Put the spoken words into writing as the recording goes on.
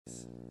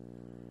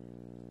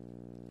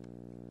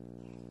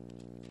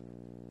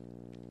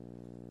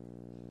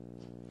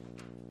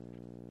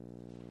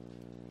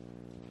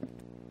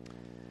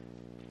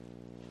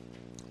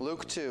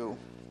Luke 2.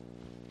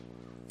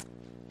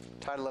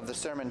 Title of the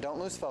sermon, Don't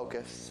Lose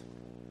Focus.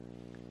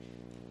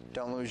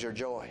 Don't lose your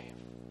joy.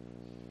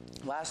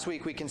 Last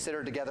week we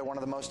considered together one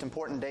of the most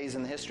important days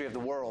in the history of the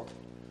world.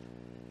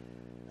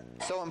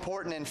 So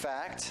important, in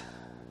fact,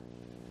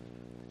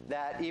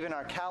 that even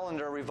our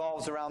calendar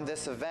revolves around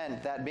this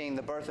event, that being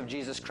the birth of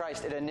Jesus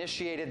Christ. It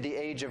initiated the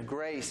age of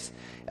grace,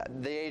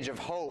 the age of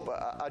hope,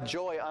 a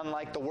joy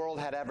unlike the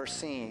world had ever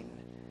seen.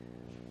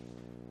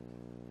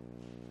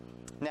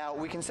 Now,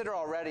 we consider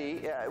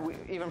already,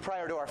 even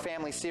prior to our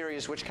family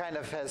series, which kind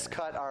of has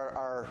cut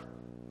our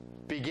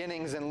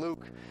beginnings in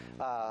Luke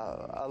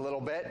a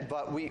little bit,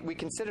 but we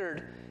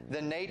considered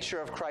the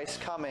nature of Christ's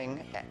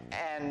coming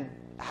and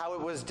how it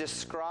was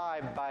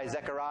described by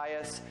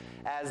Zacharias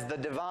as the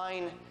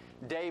divine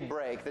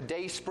daybreak, the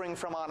day spring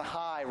from on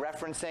high,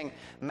 referencing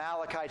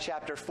Malachi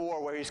chapter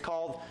 4, where he's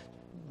called,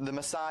 the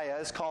Messiah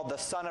is called the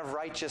Son of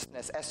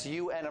Righteousness,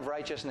 S-U-N of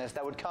righteousness,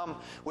 that would come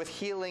with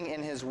healing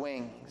in his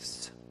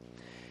wings,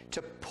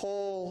 to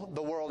pull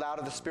the world out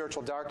of the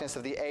spiritual darkness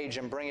of the age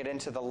and bring it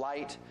into the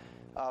light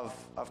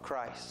of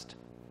Christ.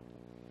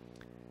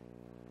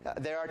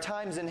 There are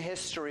times in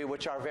history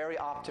which are very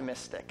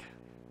optimistic.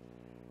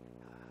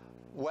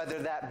 Whether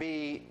that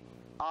be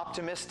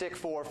optimistic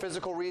for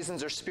physical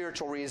reasons or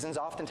spiritual reasons,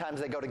 oftentimes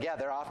they go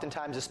together.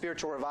 Oftentimes a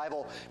spiritual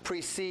revival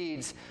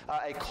precedes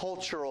a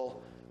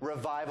cultural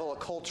revival, a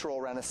cultural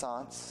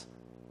renaissance.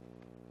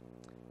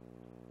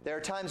 There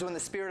are times when the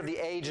spirit of the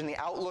age and the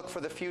outlook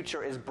for the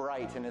future is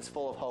bright and is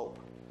full of hope.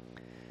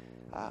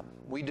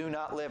 We do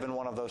not live in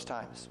one of those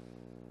times.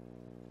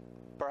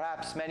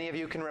 Perhaps many of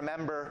you can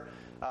remember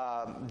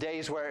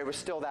days where it was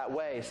still that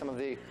way, some of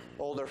the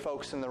older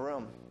folks in the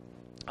room.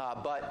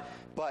 But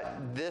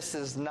this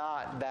is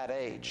not that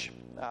age.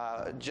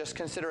 Just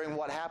considering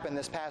what happened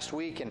this past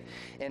week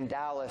in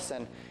Dallas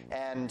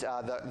and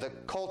the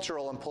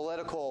cultural and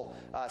political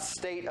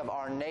state of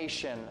our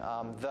nation,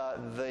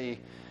 the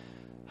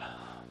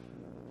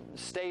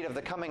state of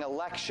the coming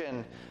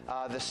election,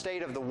 the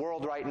state of the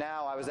world right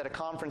now. I was at a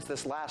conference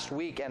this last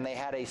week, and they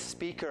had a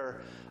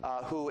speaker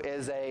who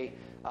is a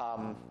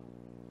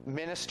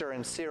minister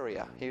in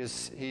Syria.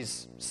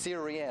 He's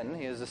Syrian.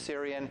 He is a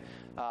Syrian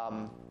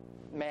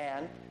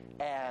man,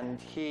 and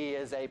he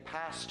is a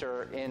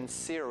pastor in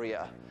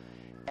Syria.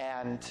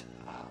 And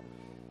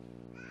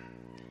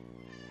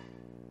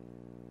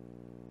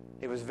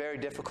it was very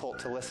difficult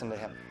to listen to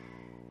him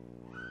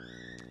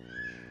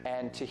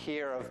and to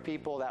hear of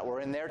people that were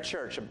in their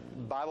church, a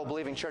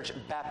Bible-believing church,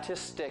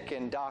 Baptistic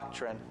in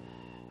doctrine.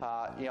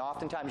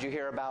 Oftentimes you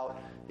hear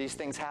about these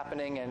things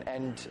happening,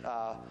 and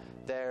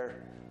they're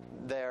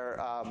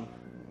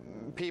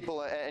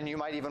people, and you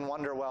might even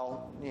wonder,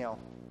 well,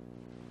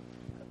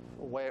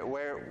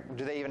 where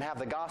do they even have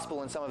the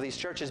gospel in some of these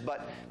churches?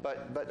 But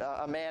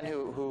a man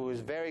who is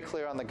very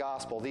clear on the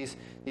gospel. These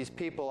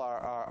people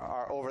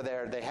are over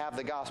there. They have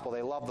the gospel.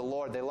 They love the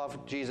Lord. They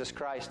love Jesus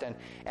Christ,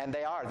 and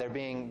they're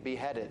being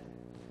beheaded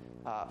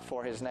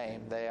for His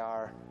name. They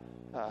are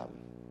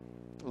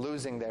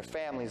losing their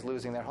families,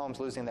 losing their homes,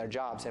 losing their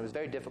jobs. And it was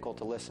very difficult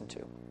to listen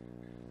to.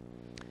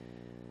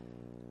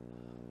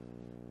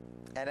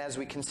 And as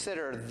we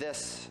consider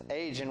this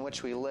age in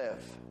which we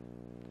live,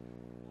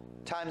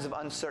 times of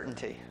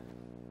uncertainty,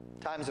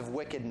 times of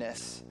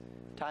wickedness,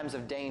 times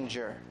of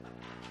danger,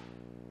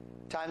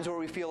 times where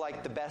we feel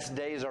like the best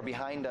days are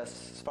behind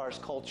us as far as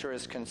culture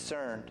is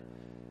concerned.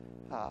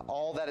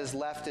 All that is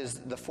left is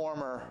the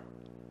former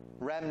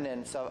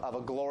remnants of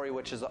a glory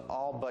which is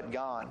all but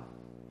gone.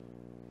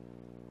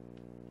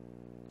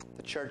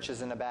 The church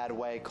is in a bad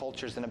way,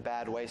 culture's in a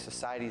bad way,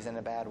 society's in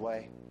a bad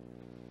way.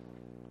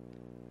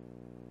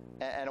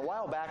 And a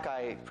while back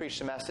I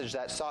preached a message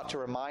that sought to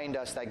remind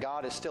us that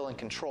God is still in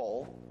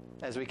control,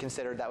 as we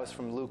considered. That was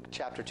from Luke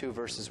chapter 2,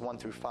 verses 1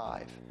 through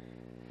 5.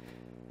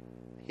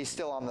 He's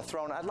still on the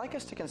throne. I'd like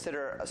us to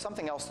consider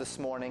something else this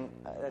morning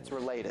that's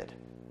related.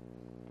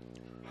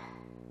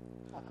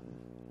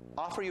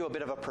 Offer you a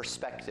bit of a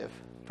perspective,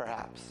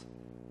 perhaps.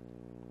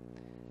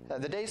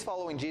 The days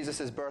following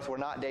Jesus' birth were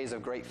not days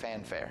of great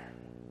fanfare.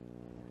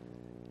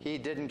 He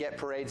didn't get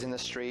parades in the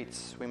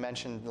streets. We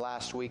mentioned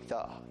last week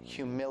the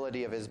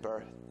humility of His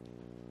birth.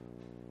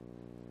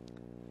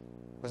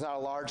 It was not a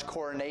large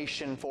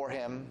coronation for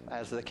Him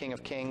as the King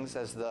of Kings,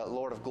 as the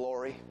Lord of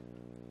Glory.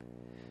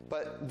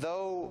 But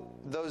though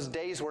those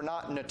days were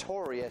not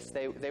notorious,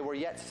 they were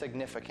yet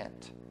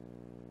significant.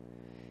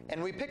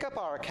 And we pick up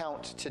our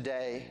account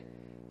today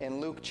in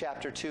Luke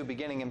chapter 2,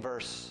 beginning in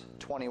verse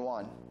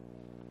 21.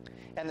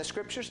 And the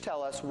Scriptures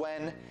tell us,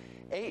 when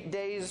 8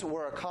 days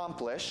were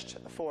accomplished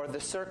for the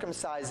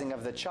circumcising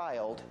of the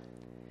child,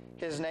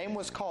 his name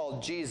was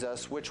called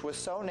Jesus, which was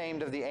so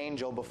named of the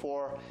angel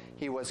before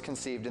he was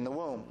conceived in the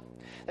womb.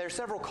 There are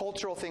several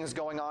cultural things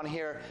going on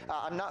here.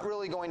 I'm not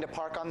really going to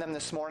park on them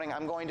this morning.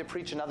 I'm going to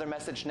preach another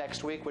message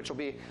next week, which will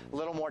be a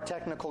little more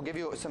technical, give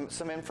you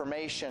some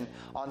information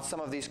on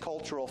some of these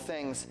cultural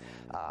things.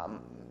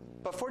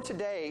 But for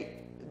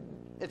today,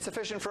 it's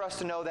sufficient for us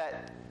to know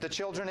that the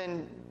children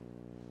in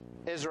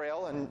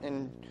Israel and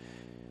in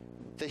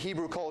the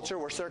Hebrew culture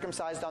were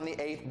circumcised on the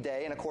 8th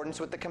day in accordance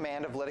with the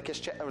command of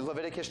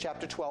Leviticus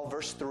chapter 12,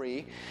 verse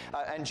 3.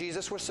 And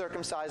Jesus was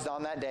circumcised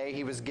on that day.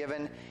 He was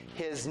given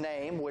his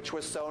name, which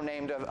was so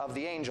named of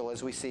the angel,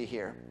 as we see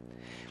here.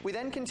 We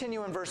then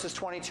continue in verses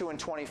 22 and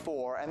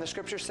 24, and the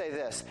scriptures say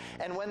this,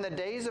 "And when the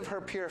days of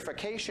her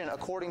purification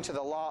according to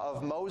the law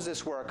of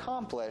Moses were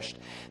accomplished,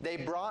 they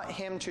brought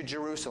him to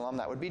Jerusalem,"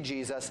 that would be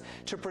Jesus,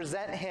 "to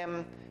present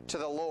him to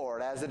the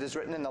Lord, as it is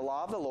written in the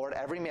law of the Lord,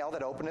 every male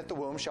that openeth the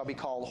womb shall be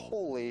called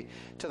holy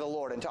to the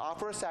Lord, and to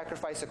offer a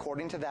sacrifice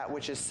according to that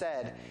which is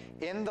said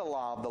in the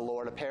law of the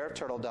Lord, a pair of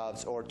turtle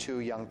doves or 2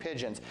 young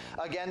pigeons."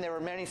 Again, there were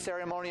many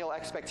ceremonial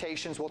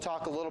expectations. We'll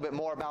talk a little bit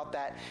more about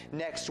that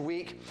next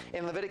week.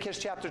 In Leviticus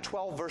chapter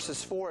 12,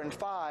 verses 4 and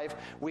 5,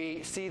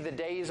 we see the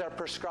days are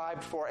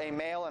prescribed for a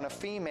male and a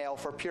female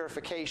for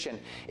purification.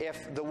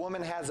 If the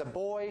woman has a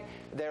boy,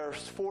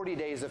 there's 40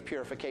 days of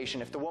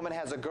purification. If the woman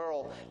has a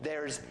girl,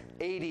 there's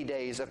 80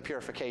 days of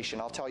purification.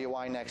 I'll tell you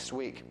why next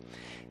week.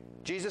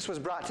 Jesus was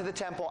brought to the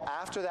temple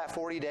after that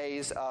 40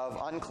 days of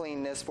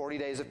uncleanness, 40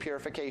 days of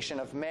purification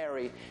of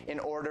Mary, in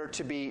order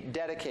to be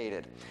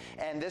dedicated.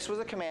 And this was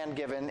a command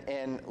given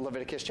in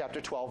Leviticus chapter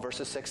 12,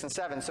 verses 6 and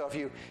 7. So if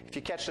you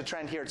catch the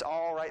trend here, it's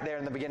all right there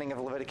in the beginning of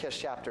Leviticus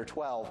chapter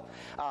 12.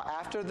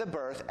 After the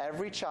birth of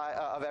every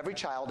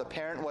child, a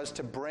parent was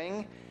to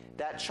bring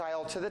that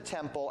child to the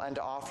temple and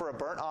to offer a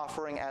burnt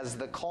offering as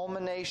the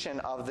culmination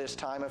of this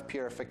time of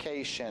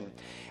purification.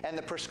 And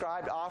the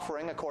prescribed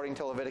offering, according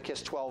to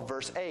Leviticus 12,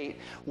 verse 8,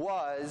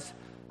 was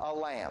a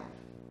lamb.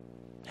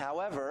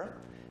 However,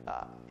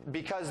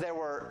 because there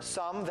were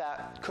some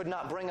that could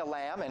not bring a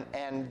lamb,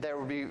 and there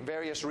would be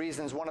various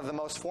reasons, one of the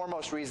most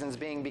foremost reasons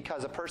being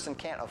because a person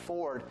can't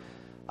afford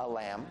a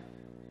lamb,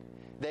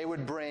 they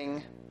would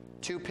bring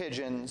 2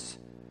 pigeons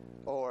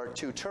or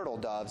 2 turtle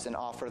doves and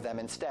offer them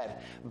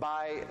instead.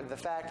 By the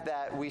fact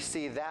that we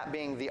see that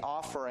being the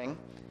offering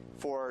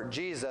for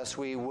Jesus,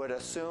 we would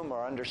assume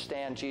or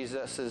understand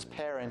Jesus'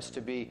 parents to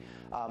be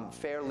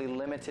fairly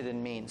limited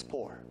in means,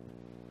 poor.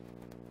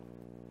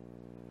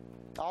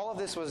 All of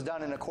this was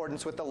done in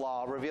accordance with the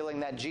law, revealing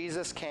that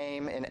Jesus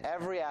came in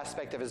every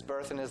aspect of his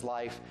birth and his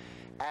life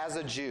as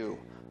a Jew,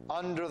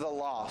 under the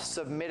law,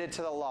 submitted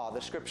to the law. The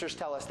scriptures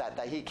tell us that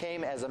he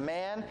came as a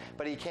man,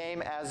 but he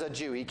came as a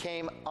Jew. He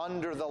came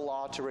under the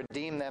law to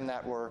redeem them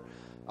that were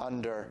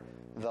under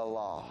the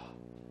law,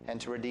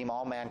 and to redeem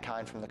all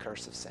mankind from the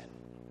curse of sin.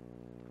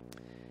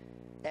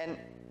 And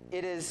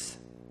it is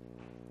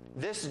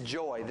this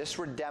joy, this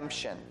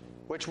redemption,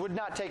 which would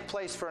not take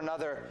place for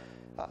another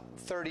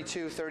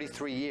 32,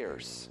 33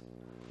 years,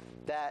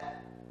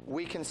 that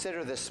we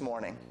consider this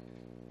morning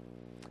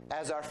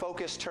as our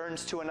focus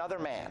turns to another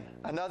man,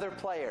 another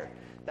player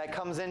that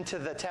comes into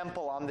the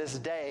temple on this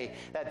day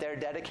that they're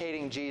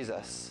dedicating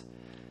Jesus,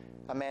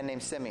 a man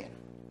named Simeon.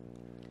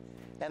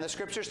 And the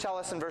scriptures tell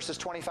us in verses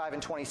 25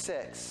 and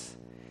 26,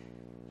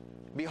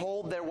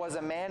 "Behold, there was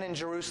a man in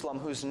Jerusalem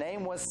whose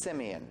name was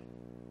Simeon,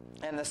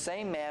 and the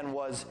same man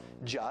was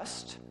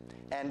just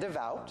and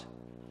devout,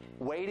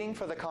 waiting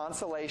for the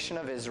consolation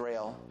of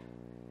Israel.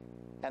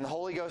 And the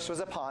Holy Ghost was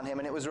upon him,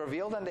 and it was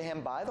revealed unto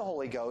him by the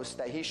Holy Ghost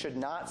that he should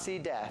not see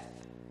death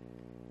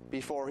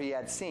before he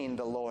had seen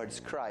the Lord's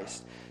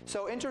Christ."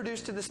 So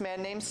introduced to this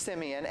man named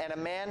Simeon, and a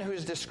man who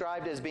is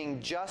described as being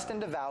just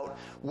and devout,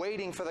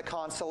 waiting for the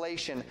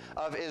consolation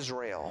of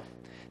Israel.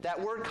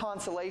 That word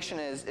consolation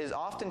is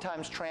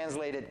oftentimes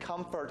translated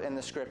comfort in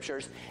the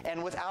scriptures,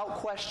 and without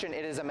question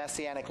it is a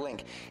messianic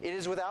link. It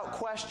is without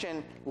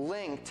question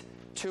linked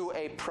to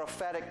a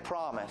prophetic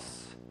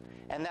promise.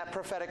 And that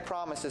prophetic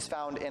promise is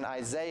found in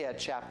Isaiah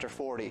chapter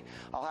 40.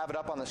 I'll have it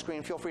up on the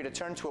screen. Feel free to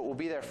turn to it. We'll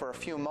be there for a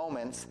few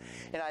moments.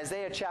 In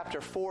Isaiah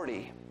chapter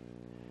 40,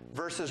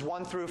 verses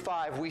 1 through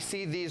 5, we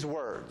see these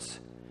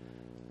words.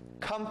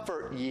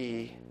 Comfort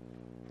ye,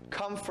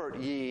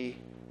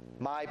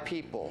 my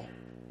people,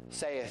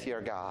 saith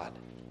your God.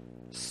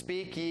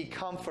 Speak ye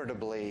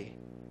comfortably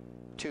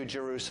to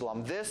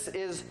Jerusalem. This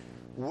is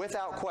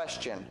without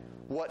question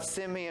what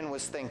Simeon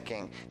was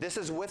thinking. This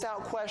is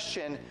without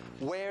question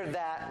where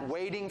that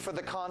waiting for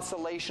the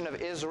consolation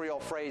of Israel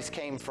phrase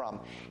came from.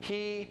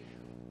 He,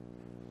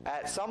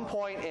 at some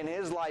point in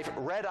his life,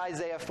 read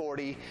Isaiah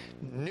 40,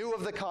 knew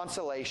of the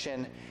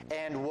consolation,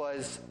 and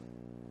was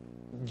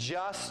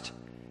just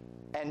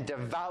and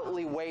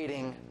devoutly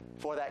waiting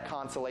for that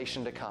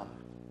consolation to come,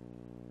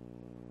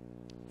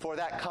 for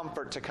that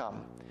comfort to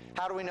come.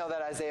 How do we know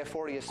that Isaiah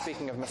 40 is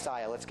speaking of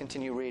Messiah? Let's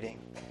continue reading.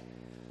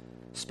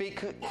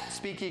 Speak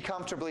ye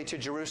comfortably to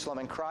Jerusalem,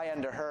 and cry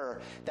unto her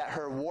that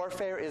her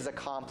warfare is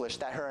accomplished,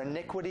 that her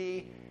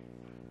iniquity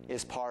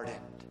is pardoned.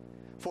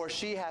 For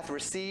she hath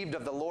received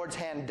of the Lord's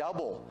hand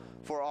double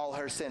for all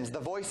her sins. The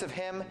voice of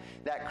him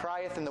that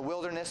crieth in the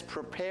wilderness,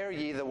 prepare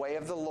ye the way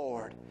of the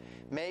Lord.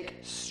 Make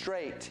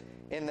straight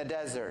in the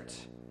desert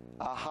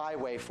a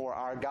highway for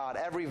our God.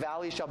 Every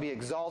valley shall be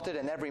exalted,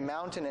 and every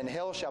mountain and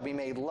hill shall be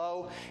made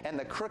low, and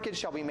the crooked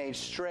shall be made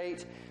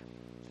straight,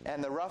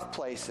 and the rough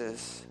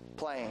places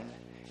plain.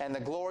 And the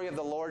glory of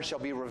the Lord shall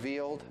be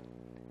revealed,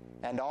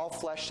 and all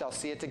flesh shall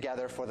see it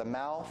together, for the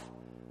mouth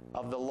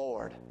of the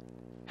Lord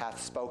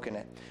hath spoken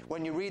it.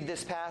 When you read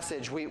this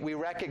passage, we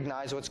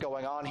recognize what's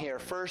going on here.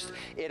 First,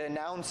 it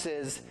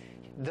announces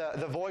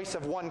the voice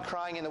of one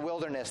crying in the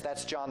wilderness.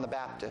 That's John the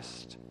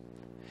Baptist.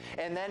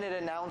 And then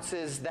it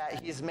announces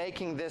that he's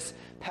making this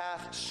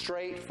path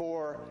straight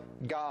for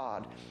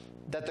God,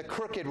 that the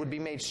crooked would be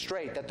made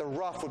straight, that the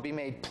rough would be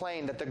made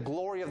plain, that the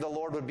glory of the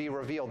Lord would be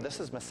revealed. This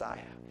is Messiah.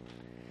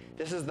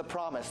 This is the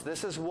promise.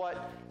 This is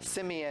what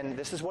Simeon,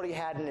 this is what he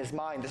had in his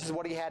mind. This is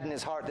what he had in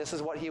his heart. This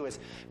is what he was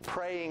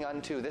praying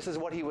unto. This is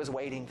what he was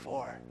waiting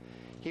for.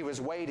 He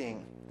was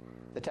waiting,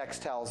 the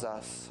text tells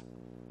us,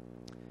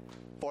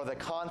 for the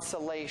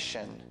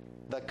consolation,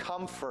 the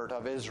comfort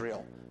of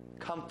Israel.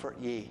 Comfort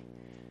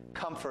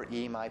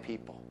ye, my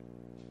people.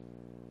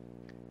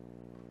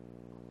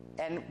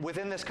 And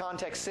within this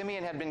context,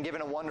 Simeon had been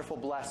given a wonderful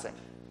blessing.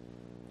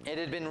 It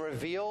had been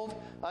revealed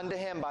unto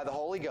him by the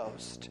Holy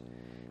Ghost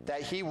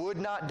that he would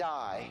not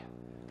die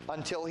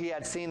until he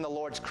had seen the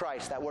Lord's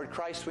Christ. That word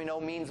Christ, we know,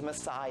 means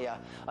Messiah.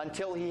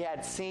 Until he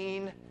had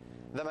seen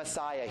the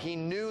Messiah. He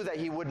knew that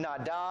he would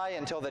not die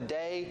until the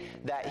day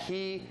that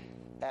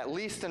at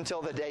least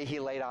until the day he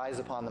laid eyes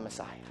upon the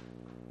Messiah.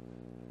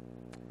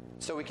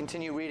 So we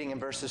continue reading in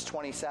verses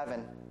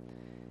 27,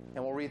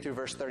 and we'll read through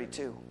verse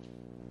 32.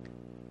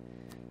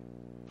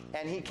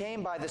 And he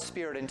came by the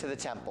Spirit into the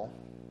temple.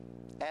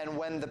 And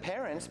when the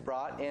parents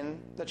brought in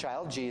the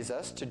child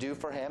Jesus to do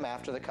for him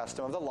after the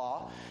custom of the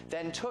law,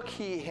 then took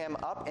he him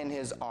up in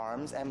his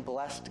arms and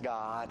blessed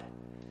God,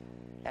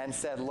 and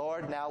said,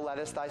 Lord, now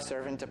lettest thy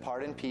servant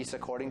depart in peace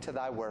according to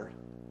thy word.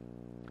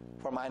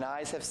 For mine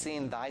eyes have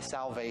seen thy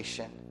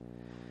salvation,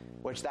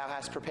 which thou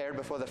hast prepared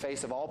before the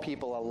face of all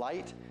people, a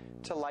light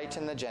to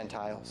lighten the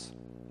Gentiles,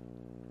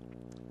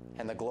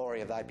 and the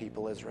glory of thy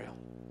people Israel.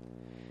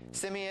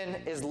 Simeon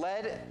is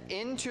led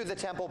into the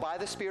temple by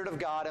the Spirit of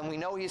God, and we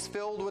know he's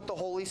filled with the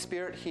Holy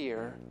Spirit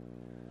here.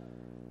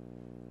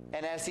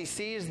 And as he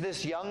sees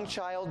this young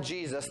child,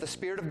 Jesus, the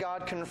Spirit of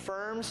God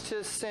confirms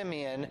to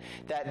Simeon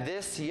that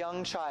this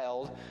young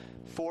child,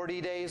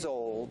 40 days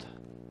old,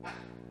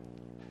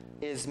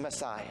 is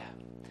Messiah.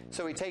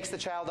 So he takes the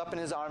child up in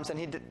his arms, and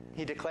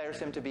he declares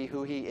him to be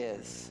who he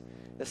is.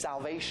 The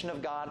salvation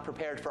of God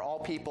prepared for all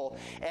people.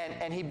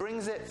 And he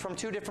brings it from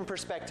two different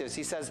perspectives.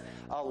 He says,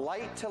 a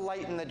light to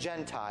lighten the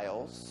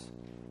Gentiles,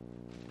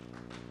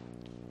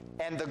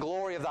 and the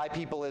glory of thy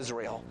people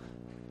Israel.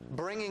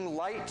 Bringing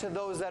light to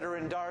those that are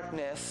in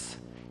darkness,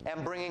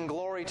 and bringing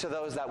glory to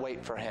those that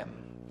wait for him,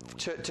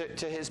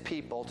 to his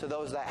people, to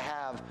those that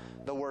have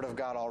the word of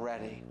God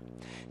already.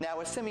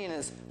 Now, as Simeon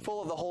is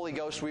full of the Holy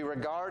Ghost, we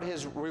regard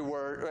his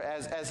reward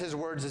as his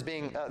words as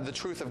being the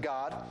truth of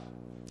God.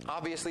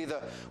 Obviously,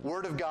 the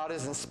Word of God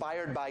is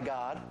inspired by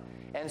God,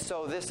 and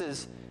so this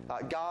is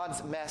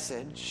God's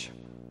message,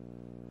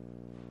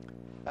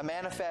 a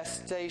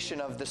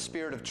manifestation of the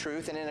Spirit of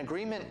truth, and in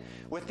agreement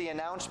with the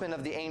announcement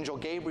of the angel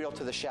Gabriel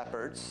to the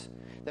shepherds,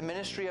 the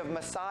ministry of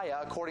Messiah,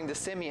 according to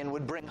Simeon,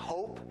 would bring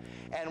hope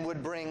and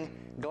would bring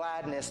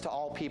gladness to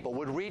all people,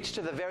 would reach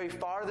to the very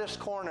farthest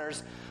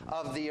corners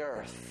of the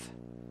earth.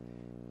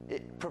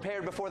 It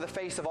prepared before the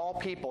face of all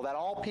people, that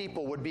all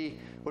people would be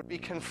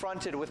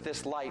confronted with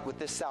this light, with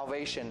this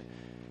salvation,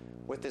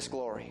 with this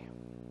glory.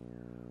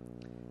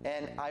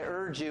 And I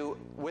urge you,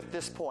 with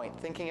this point,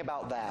 thinking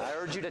about that, I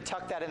urge you to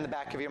tuck that in the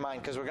back of your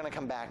mind, because we're going to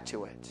come back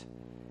to it.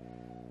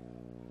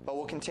 But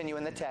we'll continue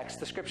in the text.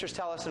 The scriptures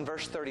tell us in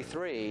verse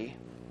 33,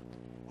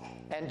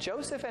 and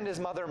Joseph and his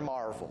mother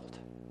marveled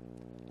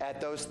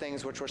at those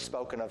things which were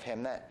spoken of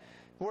him. That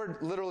word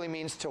literally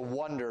means to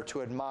wonder,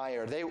 to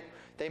admire.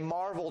 They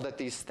marveled at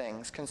these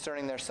things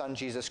concerning their son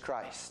Jesus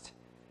Christ.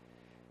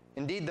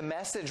 Indeed, the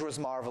message was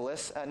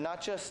marvelous,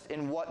 not just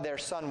in what their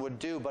son would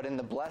do, but in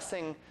the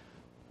blessing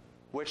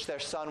which their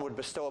son would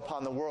bestow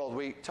upon the world.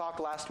 We talked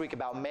last week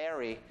about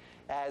Mary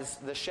as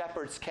the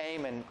shepherds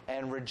came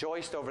and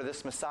rejoiced over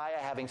this Messiah,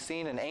 having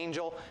seen an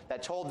angel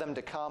that told them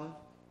to come.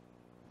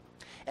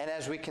 And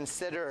as we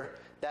consider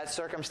that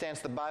circumstance,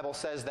 the Bible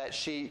says that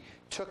she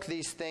took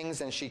these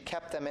things and she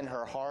kept them in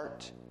her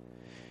heart.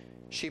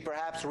 She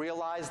perhaps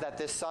realized that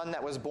this son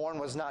that was born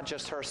was not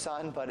just her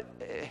son, but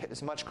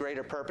it's much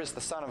greater purpose, the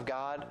Son of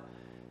God.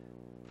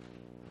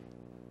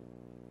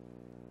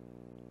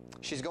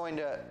 She's going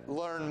to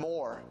learn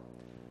more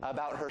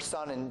about her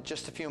son in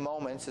just a few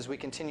moments as we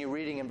continue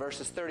reading in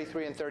verses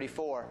 33 and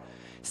 34.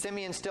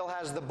 Simeon still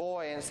has the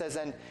boy, and it says,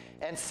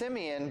 and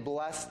Simeon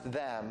blessed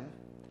them,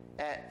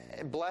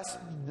 blessed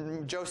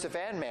Joseph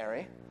and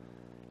Mary,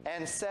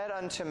 and said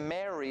unto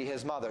Mary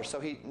his mother. So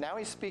now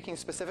he's speaking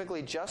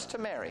specifically just to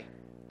Mary.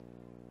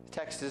 The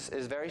text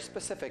is very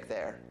specific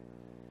there.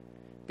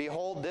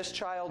 Behold, this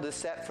child is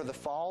set for the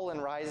fall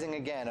and rising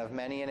again of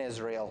many in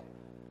Israel,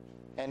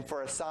 and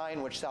for a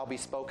sign which shall be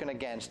spoken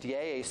against.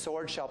 Yea, a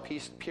sword shall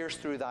pierce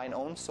through thine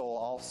own soul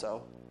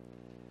also,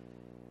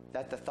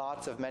 that the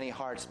thoughts of many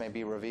hearts may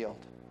be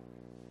revealed.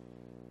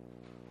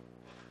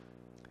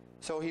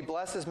 So he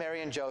blesses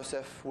Mary and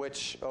Joseph,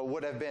 which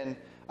would have been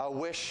a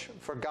wish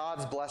for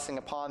God's blessing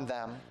upon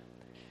them.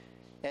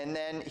 And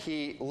then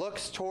he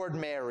looks toward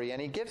Mary,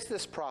 and he gives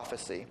this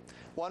prophecy,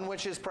 one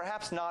which is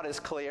perhaps not as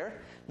clear.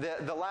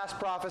 The last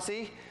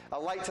prophecy, a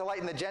light to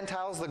lighten the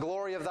Gentiles, the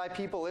glory of thy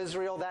people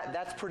Israel,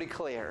 that's pretty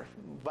clear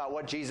about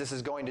what Jesus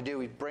is going to do.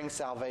 He brings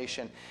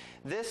salvation.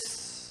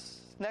 This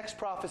next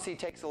prophecy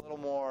takes a little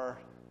more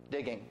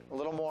digging, a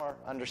little more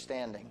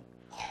understanding.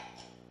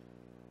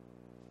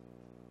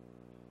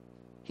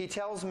 He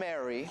tells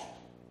Mary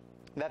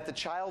that the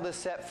child is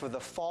set for the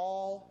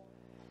fall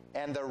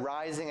and the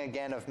rising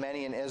again of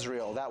many in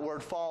Israel. That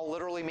word fall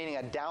literally meaning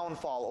a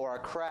downfall or a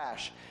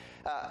crash.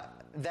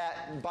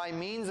 That by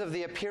means of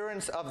the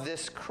appearance of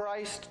this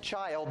Christ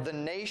child, the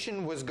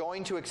nation was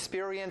going to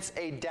experience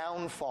a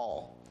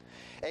downfall,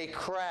 a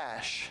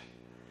crash.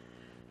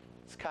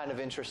 It's kind of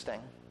interesting,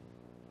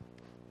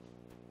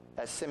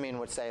 as Simeon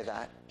would say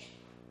that.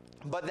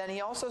 But then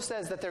he also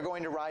says that they're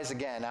going to rise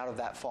again out of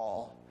that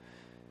fall.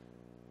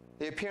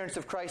 The appearance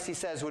of Christ, he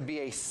says, would be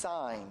a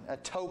sign, a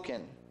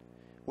token,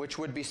 which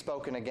would be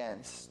spoken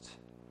against.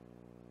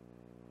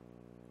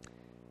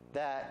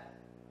 That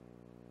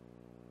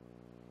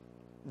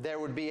there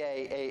would be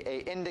a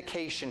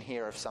indication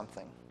here of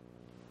something.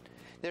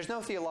 There's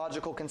no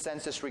theological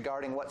consensus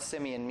regarding what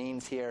Simeon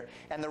means here.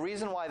 And the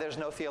reason why there's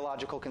no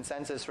theological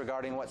consensus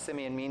regarding what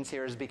Simeon means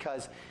here is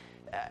because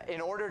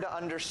in order to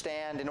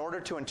understand, in order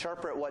to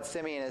interpret what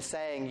Simeon is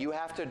saying, you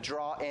have to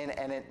draw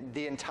in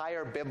the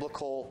entire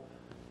biblical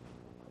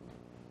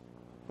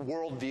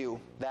worldview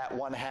that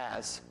one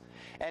has.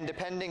 And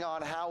depending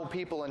on how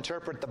people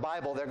interpret the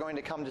Bible, they're going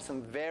to come to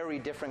some very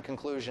different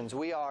conclusions.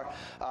 We are,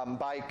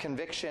 by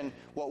conviction,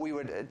 what we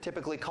would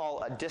typically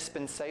call a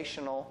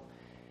dispensational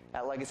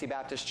at Legacy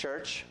Baptist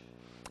Church.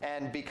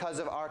 And because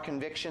of our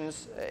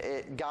convictions,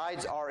 it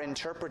guides our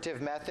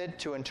interpretive method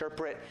to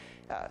interpret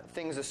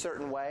things a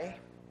certain way.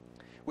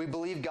 We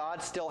believe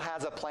God still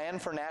has a plan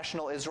for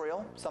national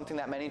Israel, something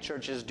that many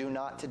churches do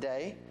not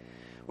today.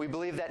 We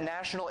believe that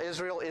national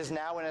Israel is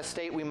now in a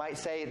state, we might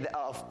say,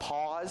 of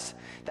pause,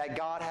 that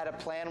God had a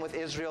plan with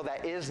Israel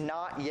that is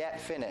not yet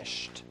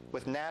finished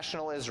with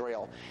national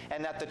Israel,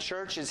 and that the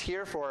church is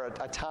here for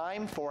a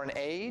time, for an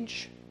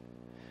age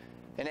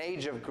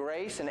of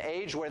grace, an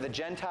age where the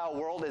Gentile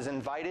world is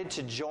invited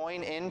to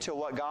join into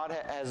what God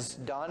has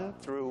done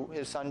through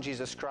His Son,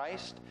 Jesus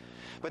Christ.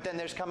 But then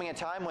there's coming a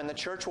time when the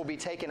church will be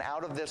taken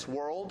out of this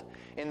world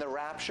in the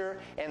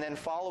rapture, and then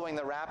following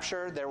the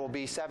rapture, there will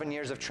be 7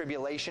 years of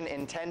tribulation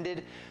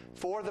intended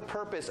for the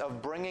purpose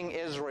of bringing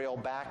Israel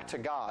back to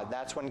God.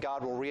 That's when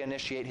God will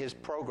reinitiate His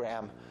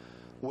program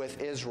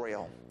with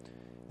Israel.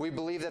 We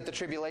believe that the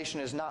tribulation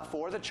is not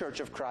for the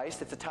church of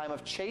Christ. It's a time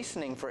of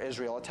chastening for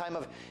Israel, a time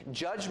of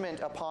judgment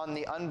upon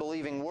the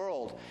unbelieving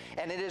world.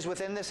 And it is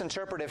within this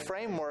interpretive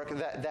framework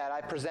that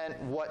I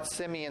present what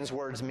Simeon's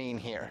words mean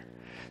here.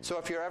 So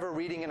if you're ever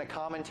reading in a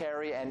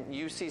commentary and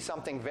you see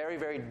something very,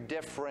 very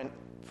different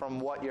from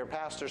what your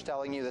pastor's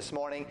telling you this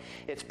morning,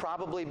 it's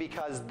probably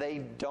because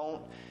they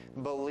don't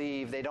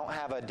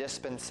have a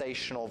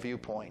dispensational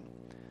viewpoint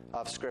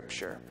of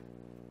Scripture.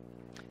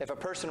 If a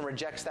person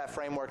rejects that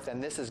framework, then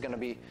this is going to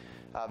be,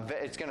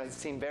 it's going to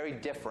seem very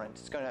different.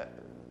 It's going to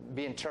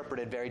be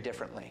interpreted very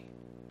differently.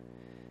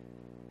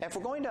 And if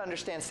we're going to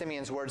understand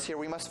Simeon's words here,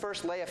 we must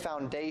first lay a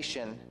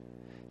foundation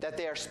that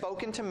they are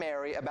spoken to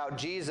Mary about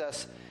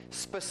Jesus,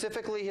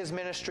 specifically His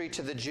ministry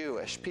to the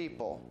Jewish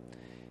people.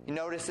 You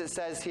notice it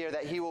says here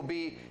that He will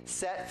be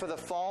set for the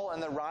fall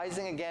and the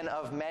rising again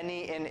of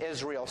many in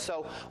Israel.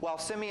 So while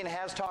Simeon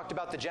has talked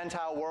about the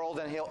Gentile world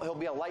and he'll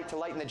be a light to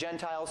lighten the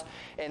Gentiles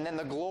and then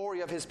the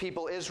glory of His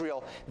people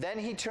Israel, then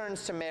he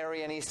turns to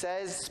Mary and he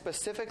says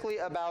specifically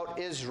about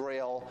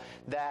Israel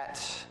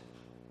that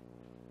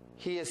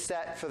He is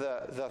set for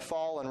the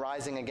fall and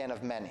rising again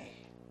of many.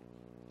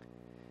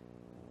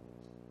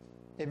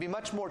 It'd be a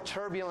much more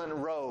turbulent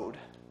road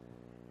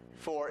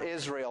for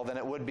Israel than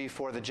it would be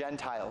for the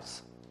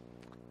Gentiles,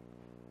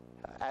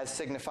 as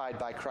signified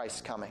by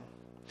Christ's coming.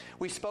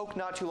 We spoke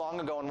not too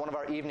long ago in one of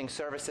our evening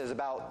services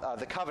about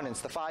the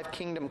covenants, the 5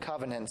 kingdom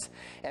covenants,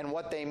 and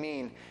what they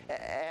mean.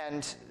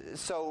 And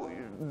so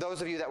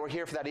those of you that were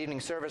here for that evening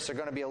service are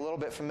going to be a little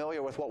bit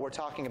familiar with what we're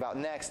talking about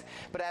next.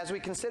 But as we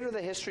consider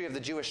the history of the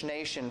Jewish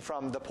nation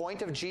from the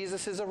point of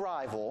Jesus'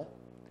 arrival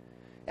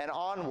and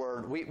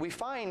onward, we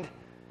find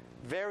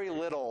very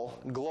little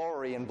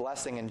glory and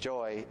blessing and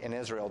joy in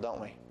Israel,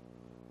 don't we?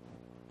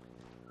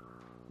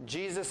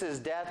 Jesus'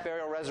 death,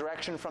 burial,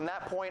 resurrection, from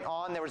that point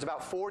on, there was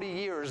about 40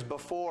 years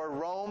before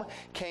Rome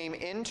came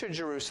into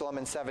Jerusalem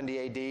in 70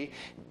 A.D.,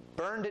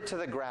 burned it to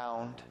the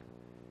ground,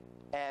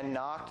 and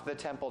knocked the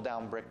temple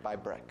down brick by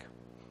brick.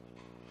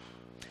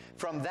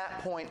 From that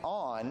point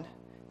on,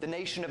 the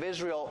nation of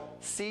Israel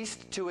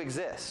ceased to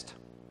exist.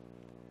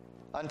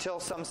 until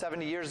some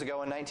 70 years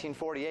ago in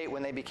 1948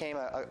 when they became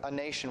a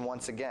nation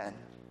once again.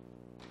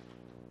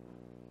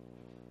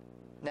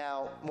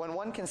 Now, when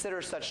one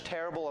considers such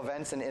terrible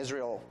events in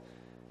Israel,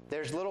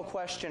 there's little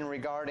question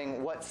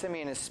regarding what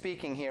Simeon is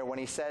speaking here when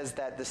he says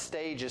that the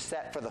stage is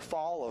set for the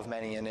fall of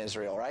many in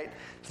Israel, right?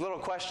 There's little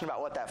question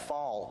about what that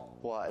fall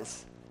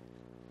was.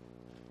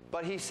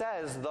 But he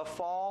says, the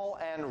fall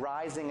and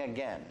rising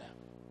again.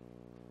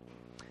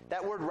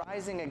 That word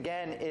rising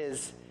again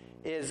is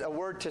a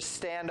word to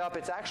stand up.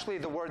 It's actually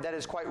the word that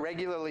is quite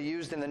regularly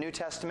used in the New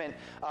Testament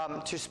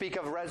to speak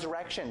of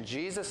resurrection.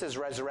 Jesus'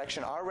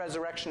 resurrection, our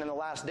resurrection in the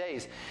last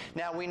days.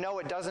 Now, we know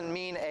it doesn't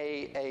mean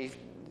a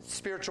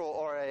spiritual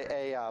or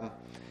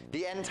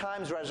the end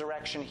times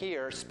resurrection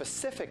here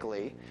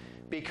specifically,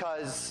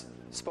 because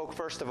spoke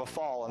first of a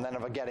fall and then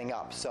of a getting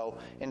up. So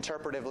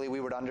interpretively, we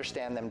would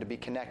understand them to be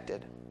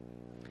connected.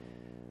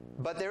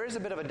 But there is a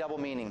bit of a double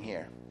meaning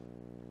here.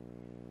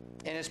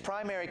 In its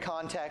primary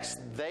context,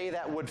 they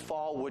that would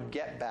fall would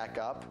get back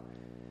up.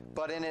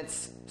 But in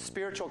its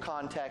spiritual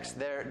context,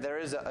 there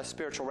is a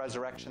spiritual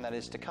resurrection that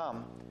is to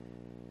come.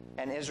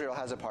 And Israel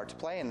has a part to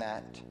play in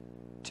that,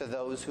 to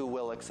those who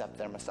will accept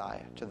their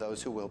Messiah, to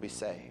those who will be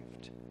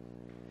saved.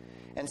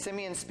 And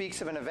Simeon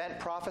speaks of an event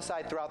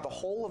prophesied throughout the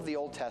whole of the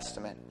Old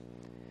Testament,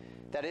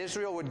 that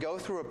Israel would go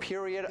through a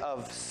period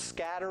of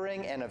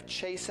scattering and of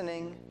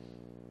chastening,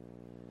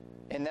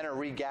 and then a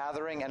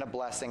regathering and a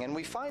blessing. And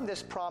we find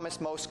this promise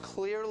most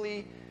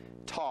clearly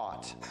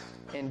taught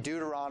in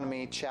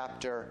Deuteronomy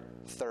chapter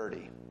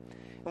 30.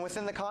 And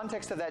within the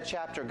context of that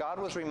chapter, God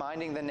was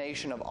reminding the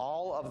nation of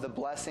all of the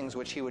blessings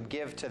which he would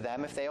give to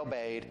them if they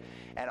obeyed,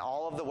 and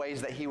all of the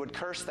ways that he would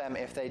curse them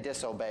if they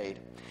disobeyed.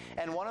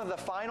 And one of the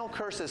final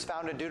curses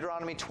found in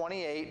Deuteronomy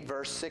 28,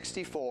 verse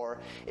 64,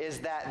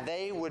 is that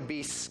they would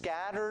be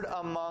scattered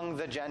among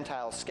the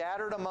Gentiles,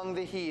 scattered among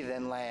the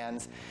heathen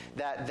lands,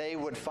 that they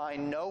would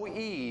find no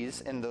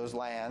ease in those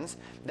lands,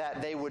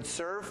 that they would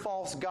serve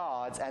false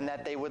gods, and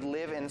that they would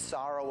live in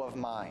sorrow of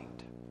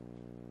mind.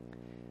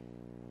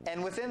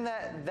 And within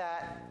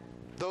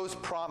those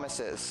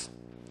promises,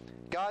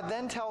 God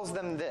then tells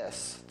them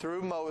this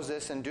through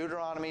Moses in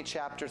Deuteronomy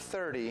chapter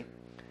 30,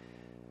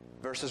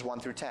 verses 1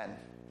 through 10.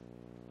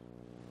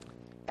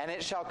 And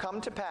it shall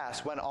come to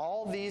pass when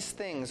all these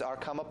things are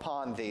come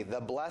upon thee, the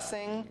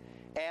blessing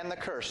and the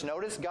curse.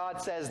 Notice God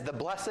says the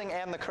blessing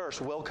and the curse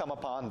will come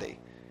upon thee.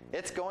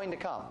 It's going to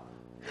come.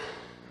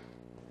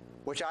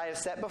 Which I have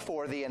set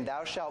before thee, and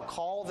thou shalt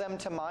call them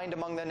to mind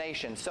among the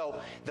nations.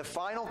 So the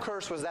final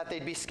curse was that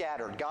they'd be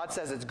scattered. God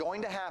says it's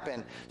going to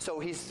happen. So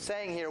he's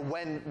saying here,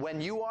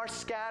 when you are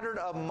scattered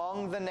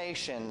among the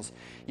nations,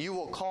 you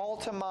will call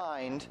to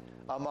mind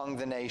among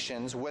the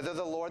nations whither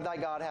the Lord thy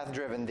God hath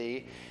driven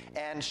thee,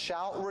 and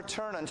shalt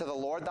return unto the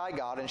Lord thy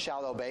God, and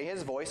shalt obey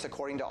his voice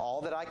according to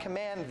all that I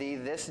command thee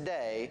this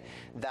day,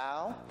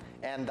 thou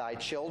and thy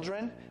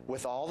children,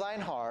 with all thine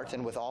heart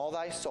and with all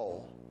thy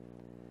soul.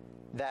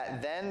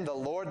 That then the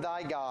Lord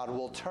thy God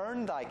will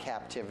turn thy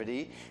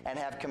captivity and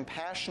have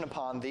compassion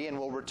upon thee, and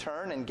will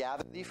return and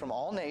gather thee from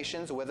all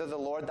nations whither the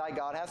Lord thy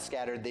God hath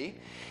scattered thee.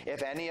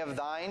 If any of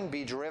thine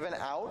be driven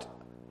out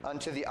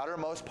unto the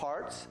uttermost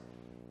parts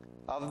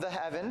of the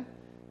heaven,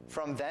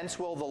 from thence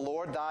will the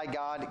Lord thy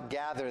God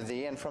gather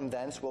thee, and from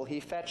thence will he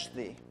fetch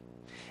thee.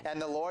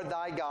 And the Lord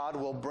thy God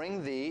will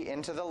bring thee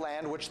into the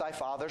land which thy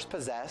fathers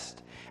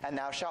possessed, and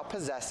thou shalt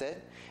possess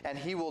it, and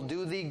he will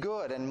do thee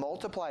good and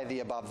multiply thee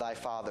above thy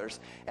fathers.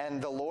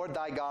 And the Lord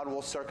thy God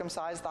will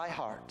circumcise thy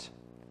heart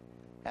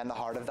and the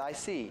heart of thy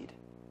seed,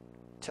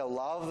 to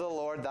love the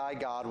Lord thy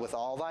God with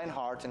all thine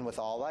heart and with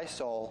all thy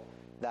soul,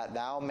 that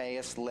thou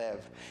mayest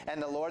live.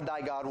 And the Lord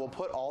thy God will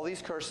put all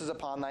these curses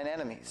upon thine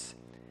enemies,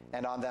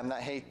 and on them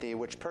that hate thee,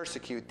 which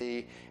persecute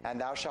thee, and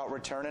thou shalt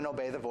return and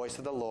obey the voice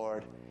of the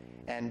Lord,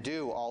 and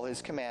do all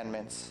his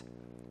commandments,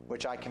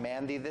 which I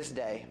command thee this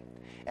day.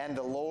 And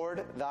the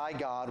Lord thy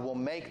God will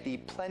make thee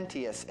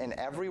plenteous in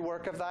every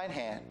work of thine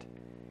hand,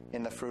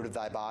 in the fruit of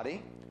thy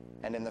body,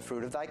 and in the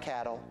fruit of thy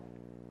cattle,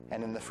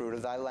 and in the fruit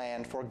of thy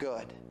land for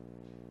good.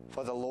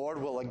 For the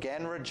Lord will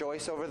again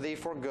rejoice over thee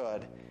for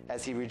good,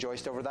 as he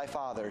rejoiced over thy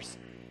fathers,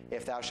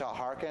 if thou shalt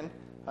hearken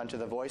unto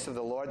the voice of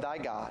the Lord thy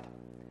God,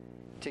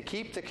 to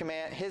keep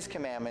his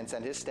commandments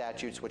and his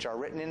statutes, which are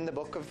written in the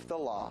book of the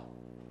law,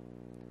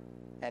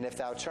 and if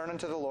thou turn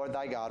unto the Lord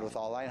thy God with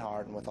all thine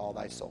heart and with all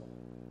thy soul.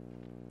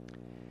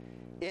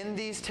 In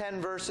these 10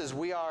 verses,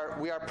 we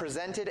are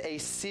presented a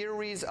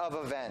series of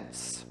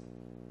events.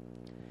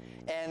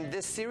 And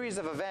this series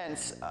of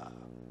events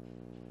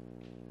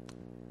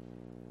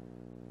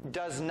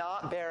does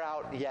not bear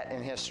out yet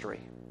in history.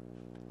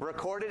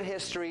 Recorded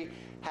history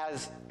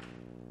has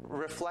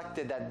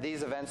reflected that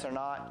these events are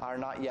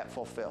not yet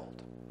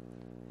fulfilled.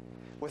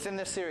 Within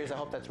this series, I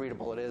hope that's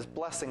readable. It is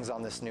blessings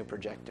on this new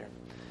projector.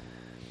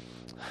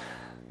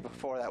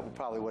 Before that,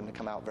 probably wouldn't have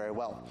come out very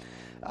well.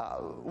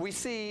 We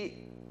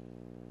see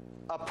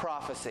a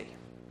prophecy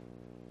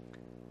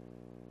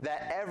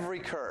that every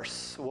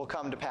curse will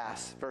come to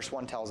pass. Verse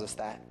 1 tells us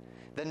that.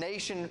 The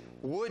nation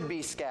would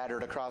be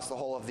scattered across the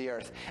whole of the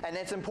earth. And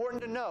it's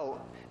important to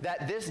note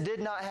that this did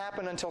not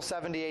happen until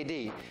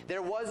 70 AD.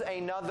 There was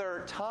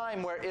another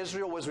time where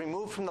Israel was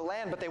removed from the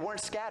land, but they weren't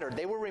scattered.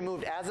 They were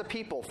removed as a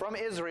people from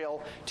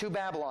Israel to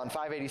Babylon,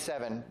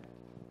 587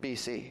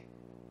 BC.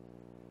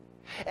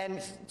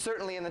 And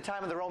certainly in the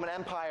time of the Roman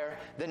Empire,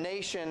 the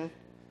nation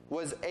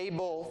was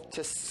able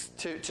to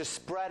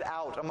spread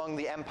out among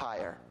the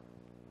empire.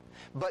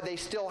 But they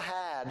still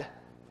had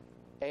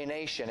a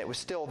nation. It was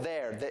still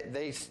there.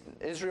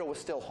 Israel was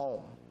still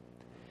home.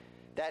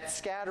 That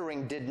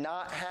scattering did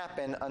not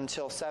happen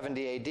until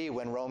 70 AD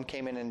when Rome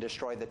came in and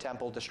destroyed the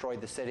temple, destroyed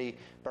the city,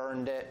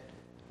 burned it,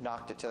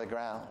 knocked it to the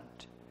ground.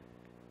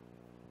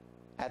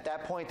 At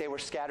that point, they were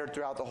scattered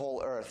throughout the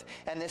whole earth.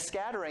 And this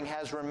scattering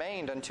has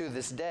remained unto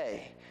this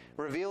day,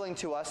 revealing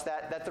to us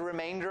that the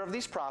remainder of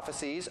these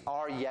prophecies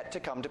are yet to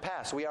come to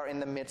pass. We are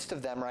in the midst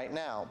of them right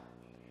now.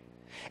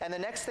 And the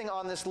next thing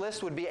on this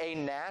list would be a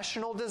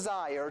national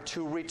desire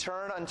to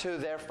return unto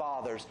their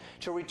fathers,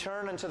 to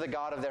return unto the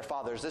God of their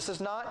fathers. This is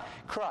not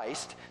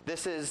Christ.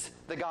 This is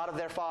the God of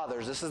their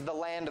fathers. This is the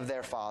land of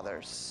their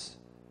fathers.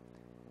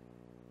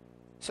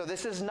 So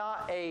this is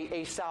not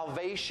a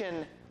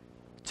salvation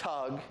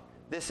tug.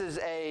 This is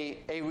a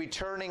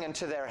returning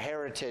unto their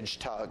heritage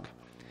tug.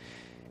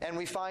 And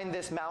we find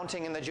this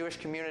mounting in the Jewish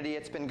community.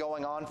 It's been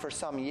going on for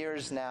some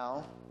years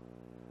now.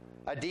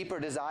 A deeper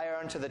desire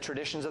unto the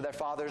traditions of their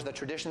fathers, the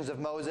traditions of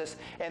Moses,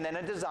 and then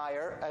a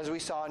desire, as we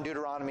saw in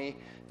Deuteronomy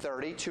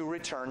 30, to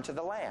return to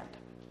the land.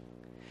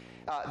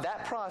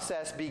 That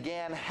process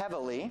began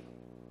heavily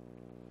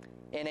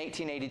in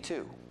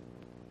 1882.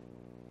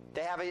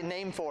 They have a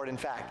name for it, in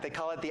fact. They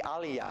call it the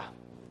Aliyah.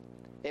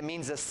 It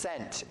means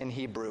ascent in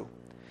Hebrew.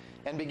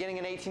 And beginning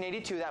in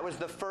 1882, that was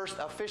the first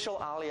official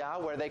Aliyah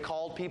where they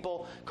called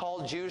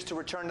Jews to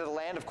return to the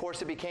land. Of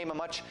course, it became a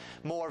much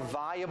more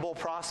viable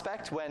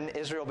prospect when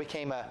Israel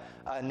became a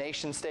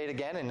nation state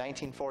again in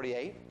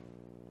 1948.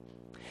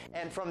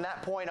 And from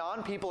that point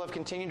on, people have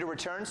continued to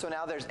return. So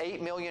now there's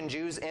 8 million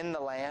Jews in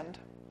the land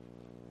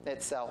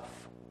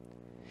itself.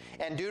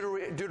 And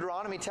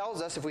Deuteronomy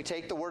tells us, if we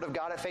take the word of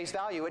God at face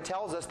value, it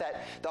tells us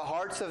that the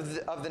hearts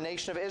of the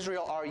nation of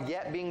Israel are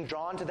yet being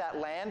drawn to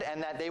that land,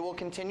 and that they will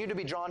continue to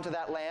be drawn to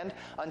that land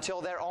until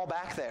they're all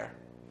back there.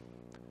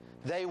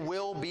 They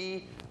will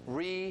be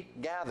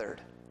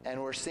regathered,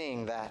 and we're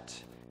seeing that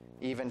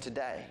even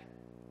today.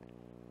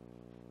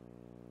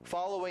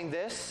 Following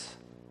this,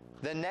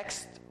 the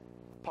next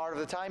part of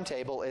the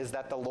timetable is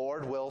that the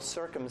Lord will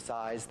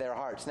circumcise their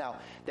hearts. Now,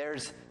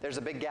 there's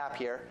a big gap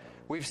here.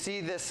 We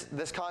see this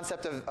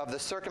concept of the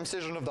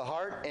circumcision of the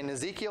heart in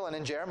Ezekiel and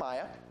in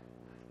Jeremiah.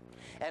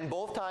 And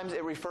both times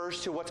it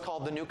refers to what's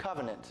called the New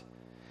Covenant.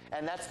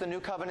 And that's the New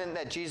Covenant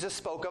that Jesus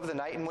spoke of the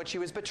night in which he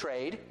was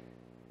betrayed.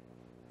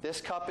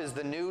 This cup is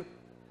the New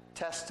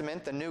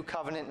Testament, the New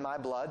Covenant in my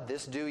blood.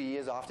 This do ye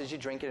as oft as you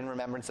drink it in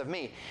remembrance of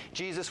me.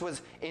 Jesus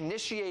was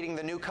initiating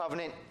the New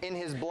Covenant in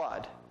his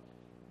blood.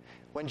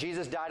 When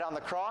Jesus died on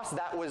the cross,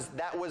 that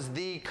was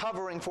the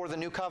covering for the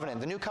New Covenant.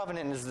 The New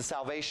Covenant is the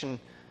salvation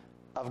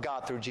of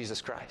God through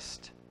Jesus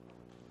Christ.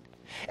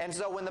 And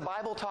so when the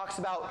Bible talks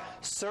about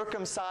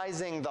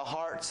circumcising the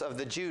hearts of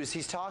the Jews,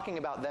 he's talking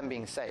about them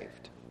being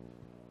saved.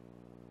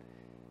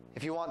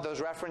 If you want those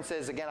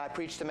references, again, I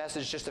preached a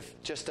message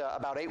just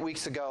about 8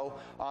 weeks ago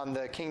on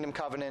the Kingdom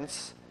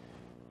Covenants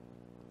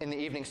in the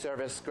evening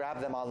service.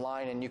 Grab them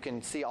online and you can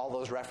see all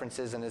those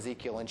references in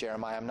Ezekiel and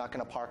Jeremiah. I'm not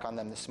going to park on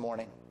them this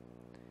morning.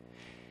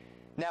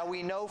 Now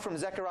we know from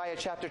Zechariah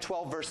chapter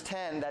 12 verse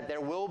 10 that there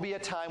will be a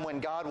time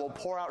when God will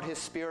pour out his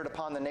Spirit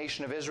upon the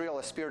nation of Israel,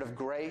 a spirit of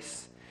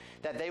grace,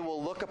 that they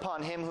will look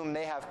upon him whom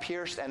they have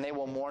pierced and they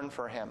will mourn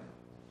for him.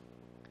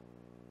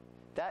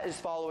 That is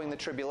following the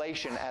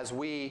tribulation as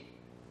we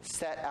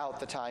set out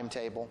the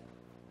timetable.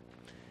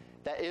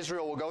 That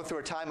Israel will go through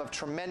a time of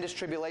tremendous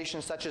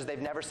tribulation such as they've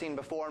never seen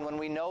before. And when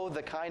we know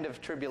the kind of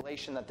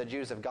tribulation that the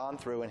Jews have gone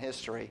through in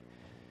history,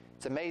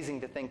 it's amazing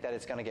to think that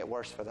it's going to get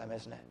worse for them,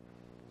 isn't it?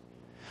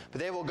 But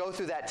they will go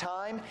through that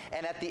time,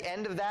 and at the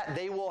end of that,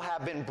 they will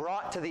have been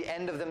brought to the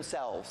end of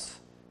themselves,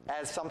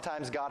 as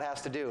sometimes God has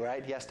to do,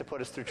 right? He has to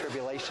put us through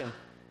tribulation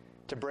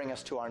to bring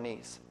us to our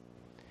knees.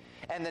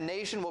 And the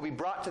nation will be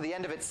brought to the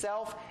end of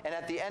itself, and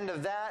at the end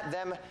of that,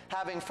 them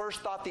having first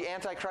thought the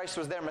Antichrist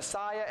was their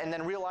Messiah, and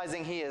then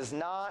realizing he is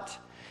not,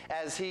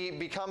 as he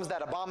becomes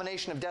that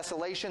abomination of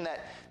desolation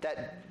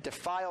that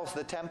defiles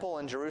the temple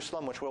in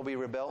Jerusalem, which will be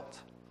rebuilt.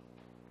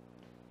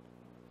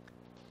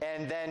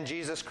 And then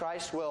Jesus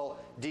Christ will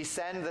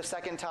descend the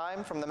second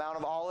time from the Mount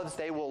of Olives.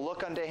 They will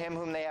look unto him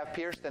whom they have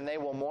pierced, and they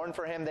will mourn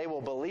for him. They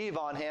will believe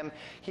on him.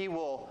 He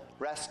will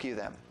rescue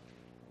them.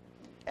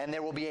 And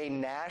there will be a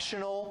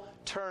national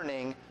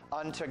turning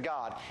unto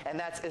God. And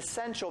that's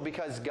essential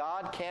because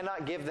God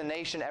cannot give the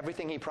nation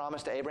everything he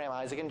promised to Abraham,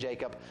 Isaac, and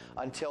Jacob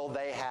until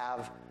they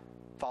have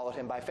followed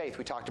him by faith.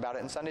 We talked about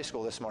it in Sunday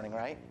school this morning,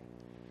 right?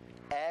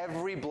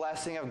 Every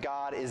blessing of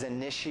God is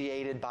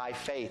initiated by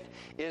faith.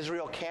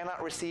 Israel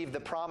cannot receive the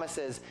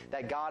promises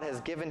that God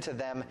has given to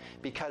them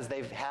because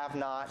they have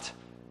not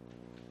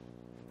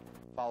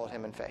followed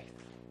him in faith.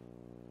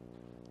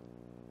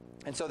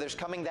 And so there's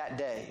coming that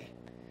day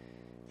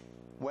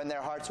when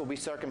their hearts will be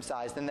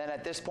circumcised. And then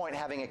at this point,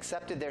 having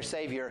accepted their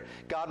Savior,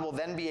 God will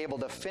then be able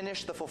to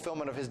finish the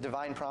fulfillment of his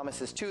divine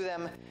promises to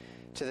them,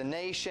 to the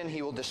nation.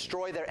 He will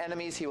destroy their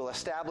enemies. He will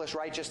establish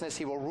righteousness.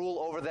 He will rule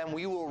over them.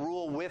 We will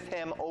rule with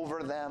him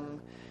over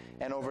them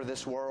and over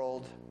this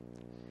world.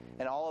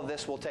 And all of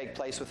this will take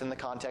place within the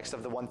context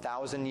of the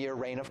 1,000-year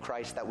reign of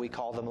Christ that we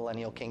call the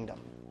millennial kingdom.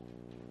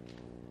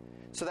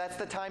 So that's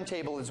the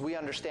timetable as we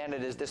understand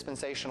it as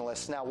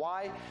dispensationalists. Now,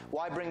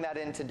 why bring that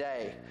in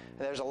today?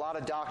 There's a lot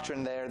of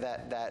doctrine there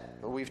that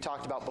we've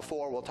talked about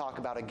before, we'll talk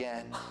about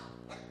again.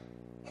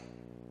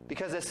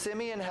 Because as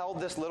Simeon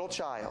held this little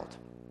child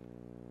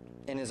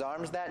in his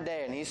arms that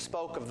day, and he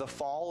spoke of the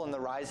fall and the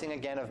rising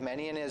again of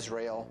many in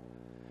Israel,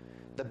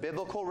 the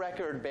biblical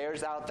record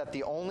bears out that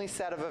the only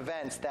set of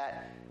events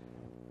that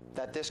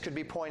this could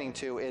be pointing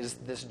to is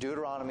this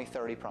Deuteronomy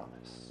 30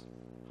 promise.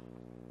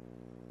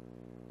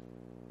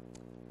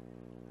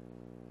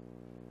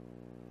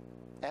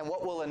 And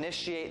what will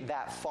initiate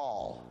that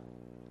fall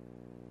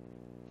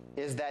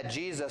is that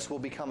Jesus will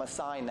become a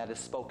sign that is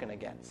spoken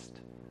against.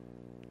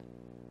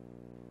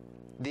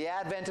 The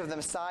advent of the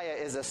Messiah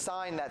is a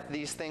sign that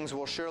these things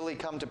will surely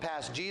come to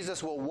pass.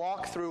 Jesus will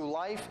walk through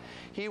life.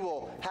 He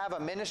will have a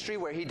ministry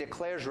where he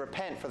declares,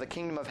 "Repent, for the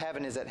kingdom of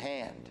heaven is at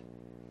hand."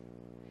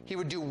 He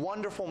would do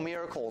wonderful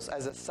miracles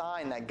as a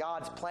sign that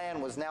God's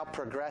plan was now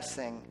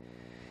progressing.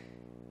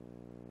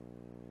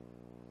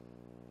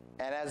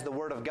 And as the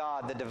word of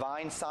God, the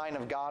divine sign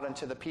of God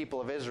unto the people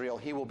of Israel,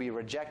 he will be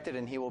rejected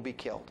and he will be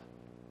killed.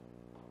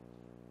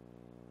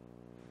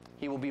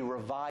 He will be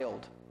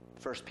reviled,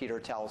 1 Peter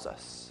tells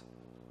us,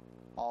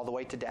 all the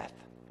way to death.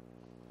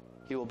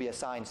 He will be a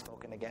sign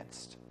spoken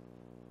against.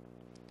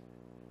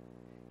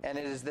 And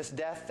it is this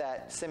death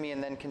that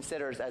Simeon then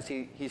considers as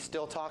he's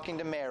still talking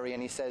to Mary,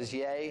 and he says,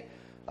 "Yea,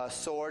 a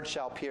sword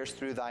shall pierce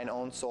through thine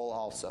own soul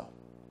also."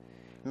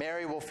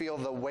 Mary will feel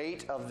the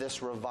weight of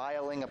this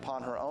reviling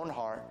upon her own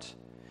heart.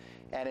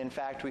 And in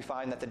fact, we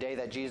find that the day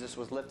that Jesus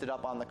was lifted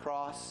up on the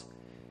cross,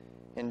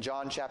 in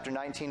John chapter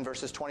 19,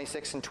 verses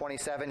 26 and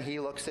 27, he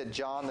looks at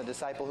John, the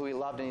disciple who he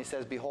loved, and he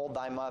says, "Behold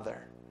thy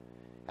mother."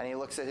 And he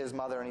looks at his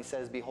mother and he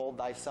says, "Behold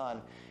thy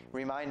son,"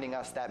 reminding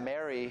us that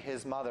Mary,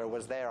 his mother,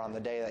 was there on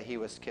the day that he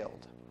was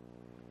killed.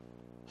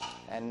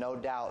 And no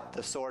doubt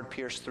the sword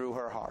pierced through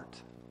her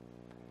heart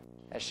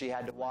as she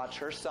had to watch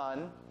her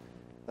son,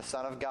 the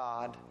Son of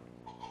God,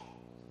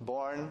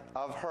 born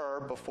of her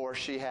before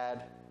she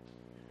had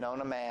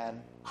known a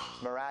man,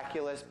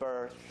 miraculous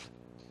birth,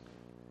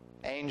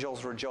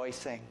 angels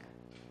rejoicing,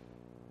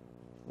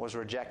 was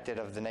rejected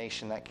of the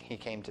nation that he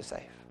came to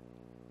save.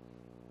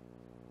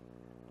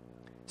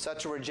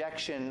 Such a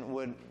rejection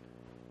would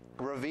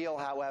reveal,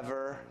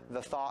 however,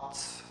 the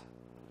thoughts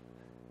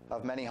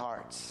of many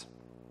hearts.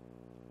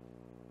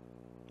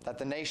 That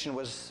the nation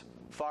was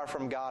far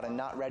from God and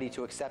not ready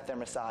to accept their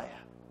Messiah.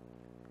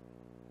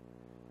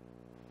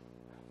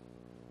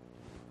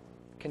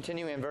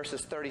 Continuing in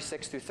verses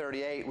 36 through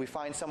 38, we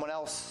find someone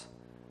else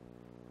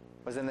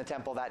was in the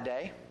temple that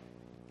day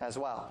as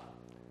well.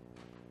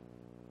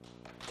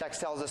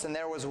 Text tells us, "And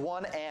there was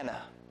one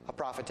Anna, a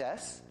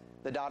prophetess,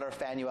 the daughter of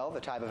Phanuel,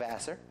 the tribe of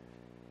Aser.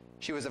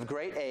 She was of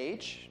great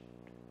age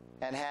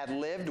and had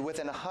lived with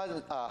a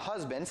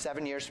husband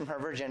 7 years from her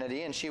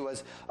virginity, and she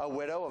was a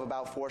widow of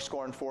about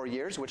 84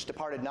 years, which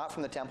departed not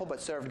from the temple,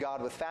 but served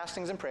God with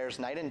fastings and prayers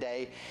night and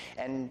day.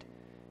 And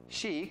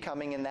she,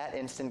 coming in that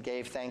instant,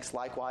 gave thanks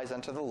likewise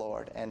unto the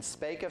Lord, and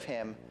spake of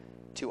him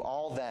to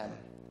all them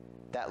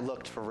that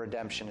looked for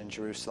redemption in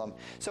Jerusalem."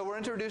 So we're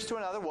introduced to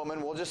another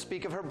woman. We'll just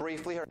speak of her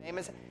briefly. Her name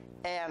is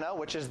Anna,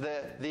 which is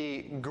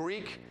the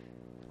Greek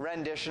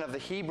rendition of the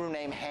Hebrew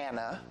name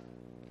Hannah.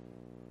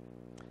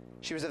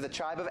 She was of the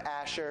tribe of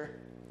Asher.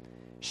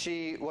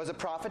 She was a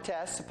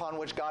prophetess upon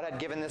which God had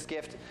given this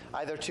gift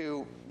either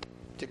to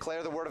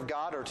declare the word of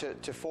God or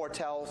to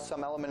foretell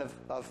some element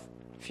of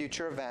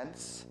future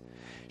events.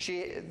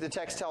 She, the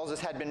text tells us,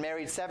 had been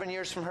married 7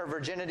 years from her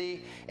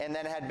virginity and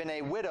then had been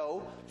a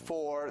widow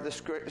for, the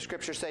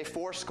scriptures say,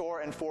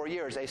 84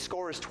 years. A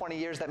score is 20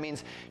 years. That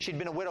means she'd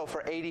been a widow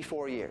for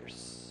 84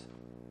 years.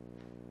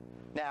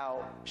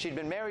 Now, she'd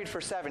been married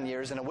for 7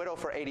 years and a widow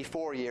for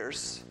 84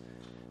 years.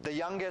 The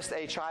youngest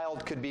a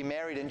child could be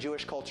married in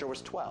Jewish culture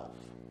was 12,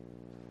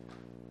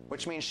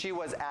 which means she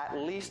was at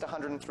least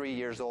 103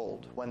 years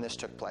old when this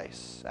took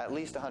place. At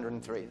least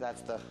 103.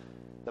 That's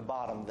the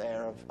bottom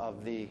there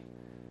of the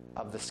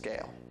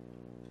scale.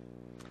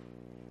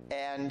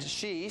 And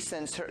she,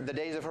 since the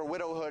days of her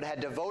widowhood,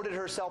 had devoted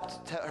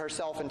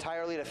herself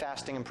entirely to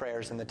fasting and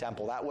prayers in the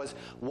temple. That was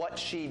what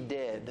she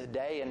did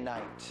day and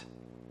night.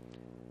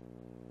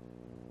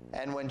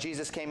 And when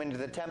Jesus came into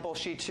the temple,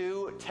 she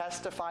too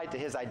testified to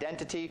his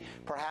identity,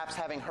 perhaps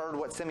having heard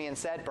what Simeon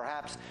said,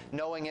 perhaps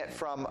knowing it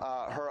from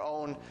her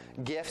own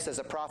gifts as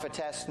a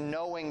prophetess,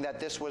 knowing that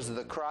this was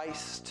the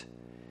Christ.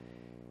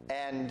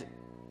 And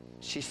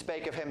she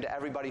spake of him to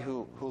everybody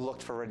who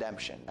looked for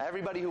redemption,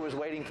 everybody who was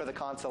waiting for the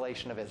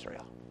consolation of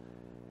Israel.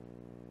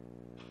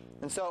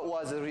 And so it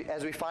was,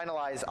 as we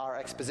finalize our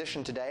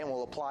exposition today, and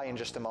we'll apply in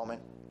just a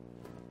moment,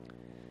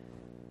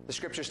 The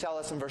scriptures tell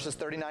us in verses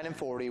 39 and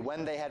 40,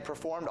 when they had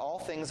performed all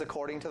things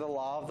according to the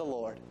law of the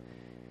Lord,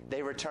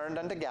 they returned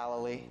unto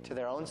Galilee, to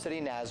their own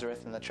city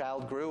Nazareth, and the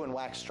child grew and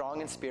waxed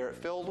strong in spirit,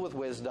 filled with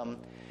wisdom,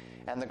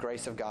 and the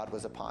grace of God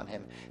was upon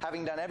him.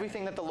 Having done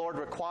everything that the Lord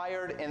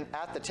required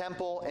at the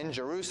temple in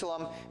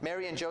Jerusalem,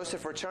 Mary and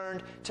Joseph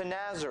returned to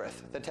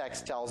Nazareth, the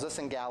text tells us,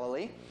 in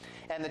Galilee.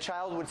 And the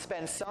child would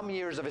spend some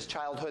years of his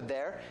childhood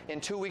there.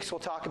 In 2 weeks, we'll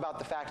talk about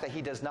the fact that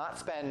he does not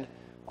spend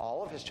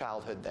all of his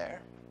childhood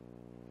there.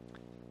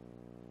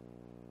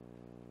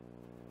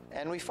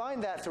 And we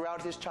find that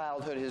throughout his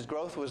childhood, his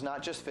growth was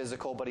not just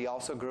physical, but he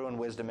also grew in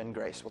wisdom and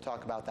grace. We'll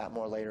talk about that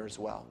more later as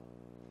well.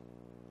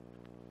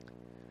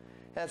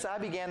 As I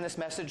began this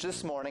message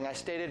this morning, I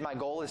stated my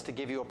goal is to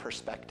give you a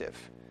perspective.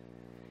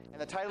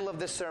 And the title of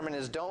this sermon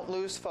is Don't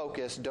Lose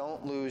Focus,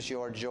 Don't Lose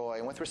Your Joy.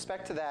 And with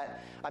respect to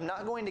that, I'm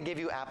not going to give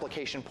you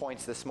application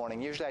points this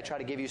morning. Usually I try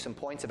to give you some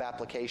points of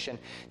application.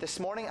 This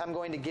morning I'm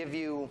going to give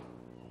you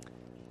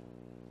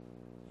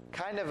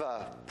kind of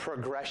a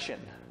progression.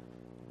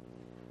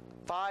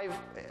 5,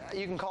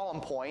 you can call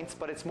them points,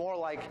 but it's more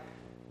like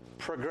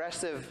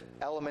progressive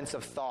elements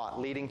of thought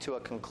leading to a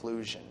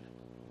conclusion.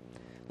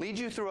 Lead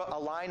you through a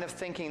line of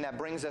thinking that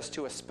brings us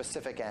to a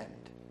specific end.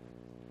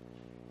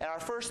 And our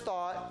first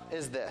thought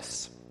is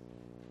this.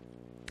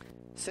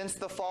 Since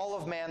the fall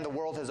of man, the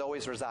world has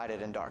always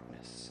resided in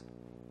darkness.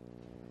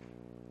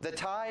 The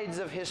tides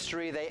of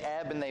history, they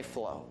ebb and they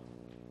flow.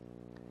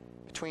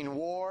 Between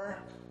war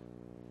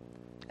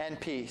and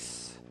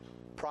peace,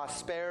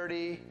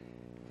 prosperity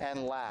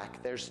and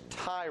lack. There's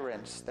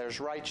tyrants, there's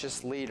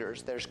righteous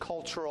leaders, there's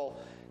cultural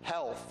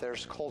health,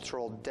 there's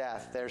cultural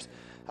death, there's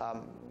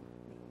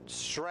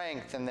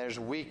strength and there's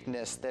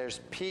weakness,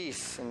 there's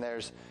peace and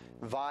there's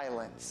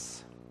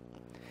violence.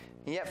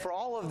 And yet for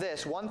all of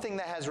this, one thing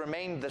that has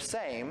remained the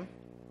same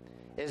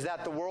is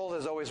that the world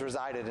has always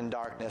resided in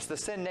darkness. The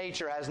sin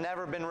nature has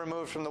never been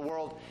removed from the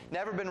world,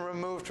 never been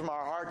removed from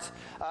our hearts.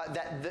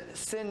 That the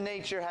sin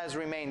nature has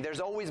remained. There's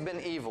always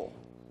been evil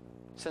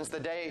since the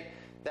day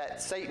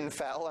that Satan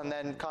fell and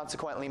then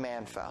consequently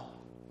man fell.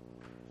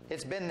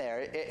 It's been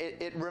there.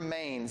 It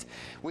remains.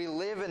 We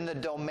live in the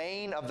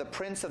domain of the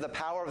prince of the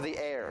power of the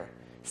air.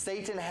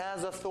 Satan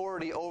has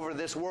authority over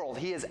this world.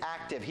 He is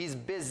active. He's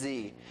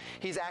busy.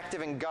 He's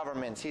active in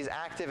governments. He's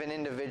active in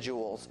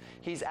individuals.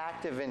 He's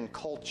active in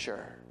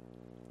culture.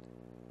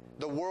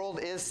 The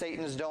world is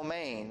Satan's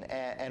domain,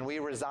 and we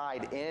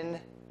reside in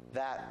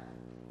that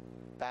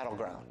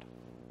battleground.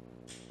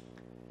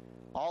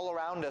 All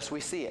around us,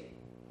 we see it.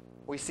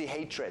 We see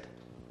hatred.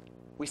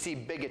 We see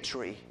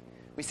bigotry.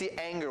 We see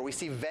anger, we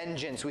see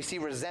vengeance, we see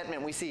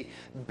resentment, we see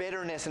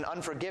bitterness and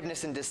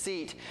unforgiveness and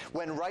deceit.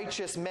 When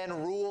righteous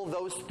men rule,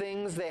 those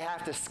things they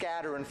have to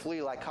scatter and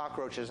flee like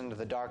cockroaches into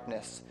the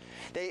darkness.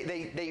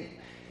 They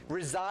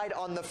reside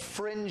on the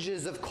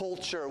fringes of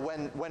culture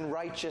when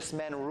righteous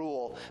men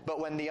rule. But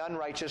when the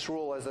unrighteous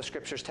rule, as the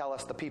scriptures tell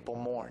us, the people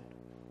mourn.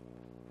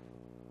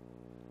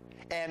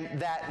 And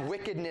that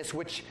wickedness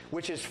which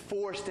is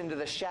forced into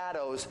the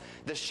shadows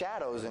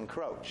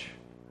encroach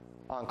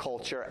on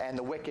culture, and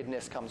the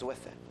wickedness comes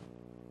with it.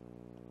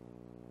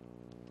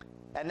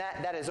 And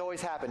that has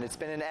always happened. It's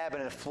been an ebb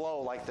and a flow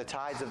like the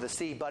tides of the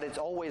sea, but it's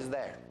always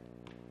there.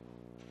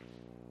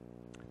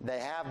 They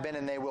have been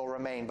and they will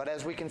remain. But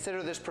as we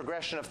consider this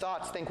progression of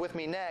thoughts, think with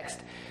me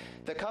next.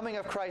 The coming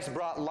of Christ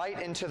brought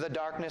light into the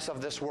darkness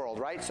of this world,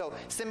 right? So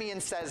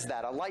Simeon says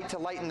that, a light to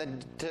lighten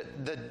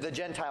the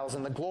Gentiles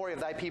and the glory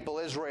of thy people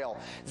Israel.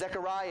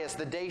 Zechariah,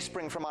 the day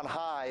spring from on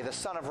high, the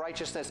Son of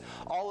righteousness.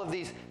 All of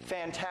these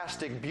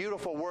fantastic,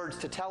 beautiful words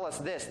to tell us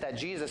this, that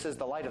Jesus is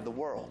the light of the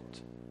world.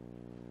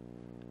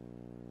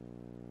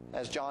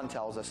 As John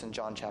tells us in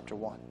John chapter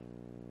 1.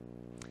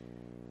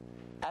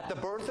 At the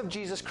birth of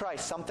Jesus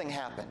Christ, something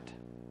happened.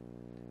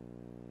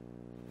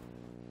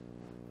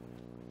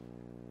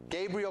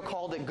 Gabriel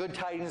called it good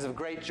tidings of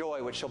great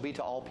joy, which shall be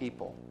to all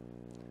people.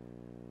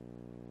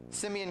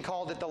 Simeon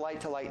called it the light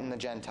to lighten the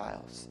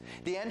Gentiles.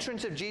 The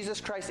entrance of Jesus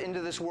Christ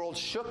into this world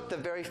shook the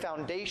very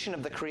foundation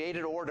of the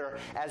created order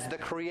as the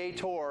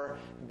Creator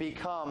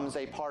becomes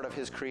a part of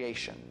His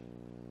creation.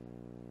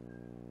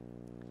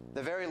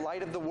 The very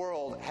light of the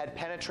world had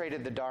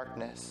penetrated the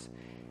darkness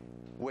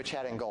which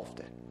had engulfed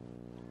it.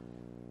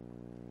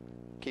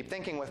 Keep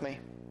thinking with me.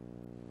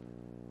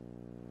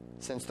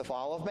 Since the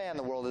fall of man,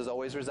 the world has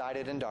always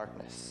resided in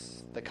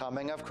darkness. The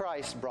coming of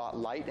Christ brought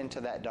light into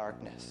that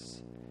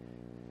darkness.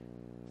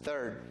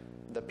 Third,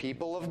 the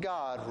people of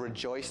God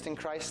rejoiced in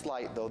Christ's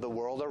light, though the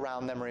world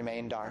around them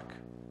remained dark.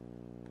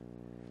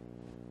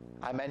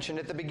 I mentioned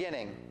at the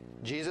beginning,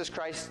 Jesus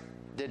Christ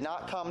did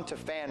not come to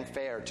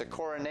fanfare, to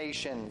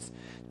coronations.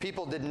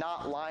 People did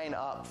not line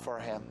up for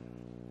Him.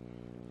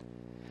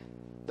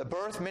 The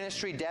birth,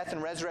 ministry, death,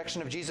 and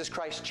resurrection of Jesus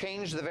Christ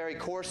changed the very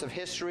course of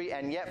history,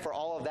 and yet for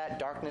all of that,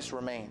 darkness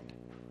remained.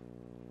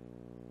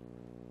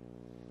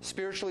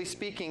 Spiritually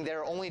speaking, there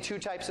are only two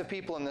types of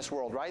people in this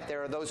world, right?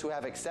 There are those who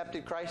have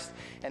accepted Christ,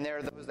 and there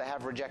are those that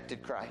have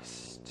rejected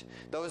Christ.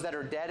 Those that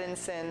are dead in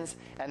sins,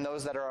 and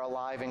those that are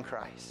alive in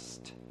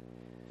Christ.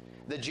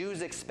 The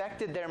Jews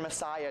expected their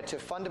Messiah to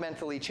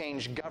fundamentally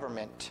change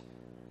government,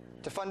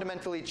 to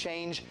fundamentally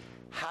change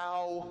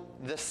how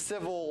the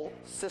civil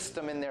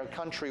system in their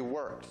country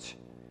worked.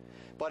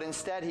 But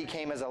instead, he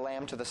came as a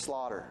lamb to the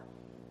slaughter.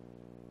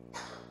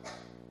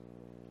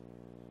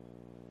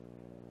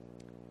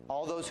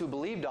 All those who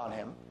believed on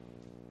him,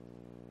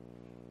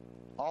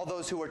 all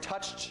those who were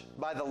touched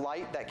by the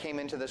light that came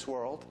into this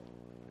world,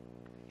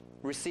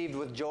 received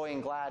with joy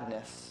and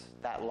gladness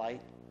that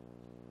light.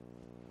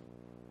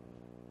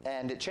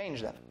 And it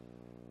changed them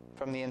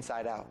from the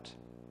inside out.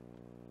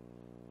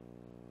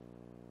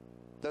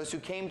 Those who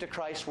came to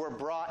Christ were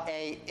brought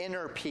an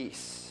inner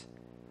peace,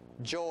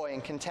 joy,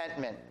 and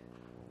contentment.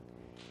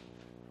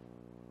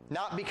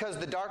 Not because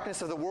the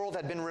darkness of the world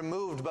had been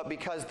removed, but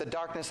because the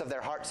darkness of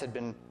their hearts had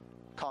been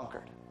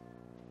conquered.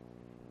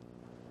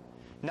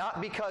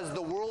 Not because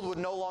the world would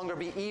no longer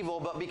be evil,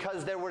 but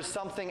because there was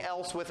something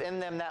else within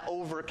them that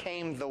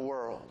overcame the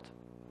world.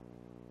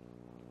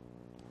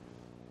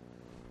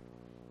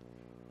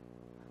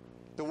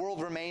 The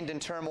world remained in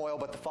turmoil,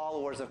 but the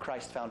followers of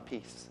Christ found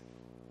peace.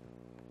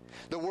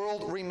 The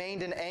world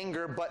remained in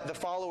anger, but the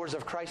followers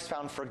of Christ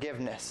found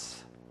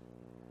forgiveness.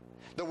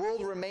 The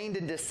world remained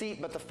in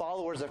deceit, but the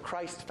followers of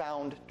Christ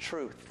found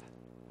truth.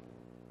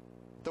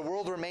 The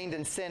world remained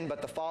in sin,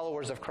 but the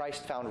followers of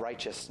Christ found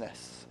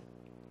righteousness.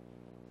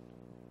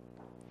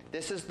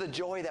 This is the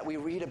joy that we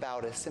read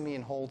about as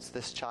Simeon holds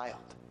this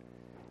child,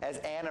 as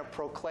Anna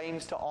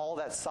proclaims to all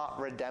that sought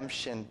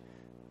redemption,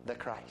 the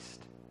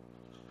Christ.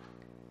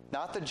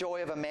 Not the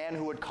joy of a man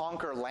who would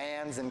conquer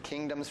lands and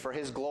kingdoms for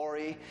his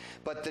glory,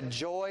 but the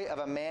joy of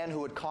a man who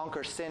would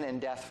conquer sin and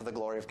death for the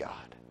glory of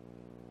God.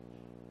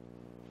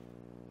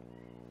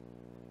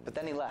 But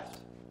then he left.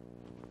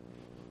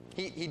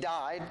 He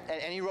died,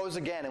 and he rose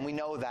again, and we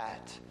know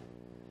that.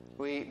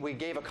 We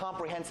gave a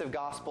comprehensive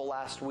gospel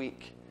last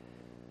week.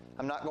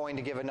 I'm not going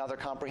to give another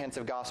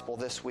comprehensive gospel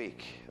this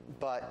week,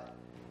 but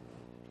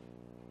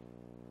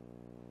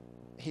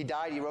he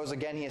died, he rose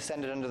again, he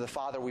ascended unto the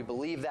Father. We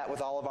believe that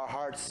with all of our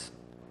hearts.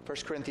 1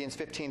 Corinthians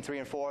 15, 3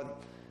 and 4,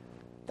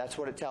 that's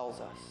what it tells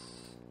us.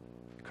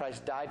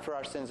 Christ died for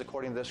our sins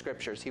according to the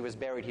Scriptures. He was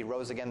buried, he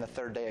rose again the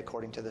third day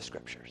according to the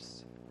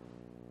Scriptures.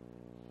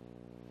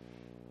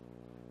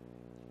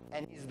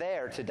 And he's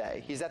there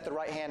today. He's at the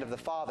right hand of the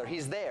Father.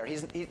 He's there.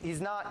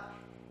 He's not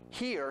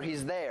here,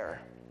 he's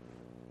there.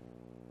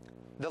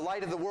 The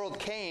light of the world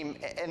came,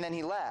 and then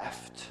he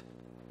left.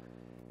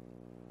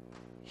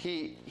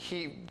 He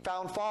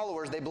found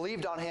followers, they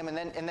believed on him, and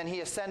then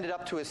he ascended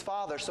up to his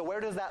Father. So where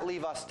does that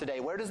leave us today?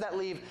 Where does that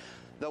leave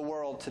the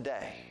world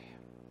today?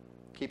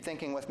 Keep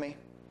thinking with me.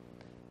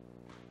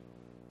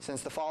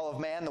 Since the fall of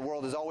man, the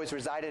world has always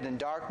resided in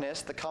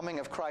darkness. The coming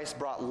of Christ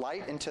brought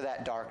light into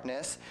that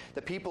darkness.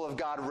 The people of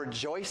God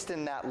rejoiced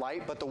in that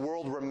light, but the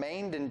world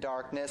remained in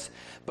darkness.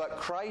 But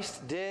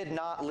Christ did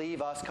not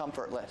leave us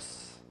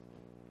comfortless.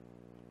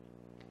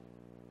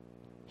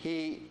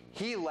 He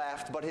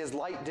left, but his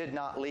light did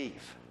not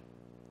leave.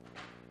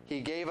 He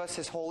gave us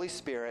his Holy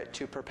Spirit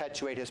to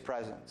perpetuate his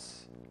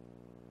presence.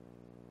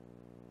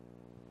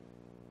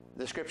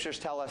 The Scriptures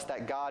tell us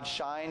that God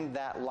shined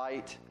that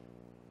light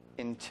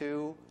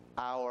into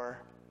our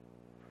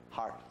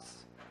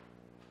hearts.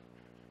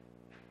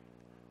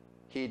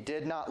 He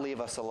did not leave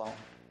us alone.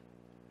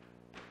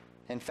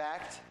 In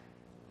fact,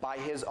 by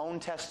his own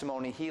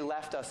testimony, he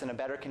left us in a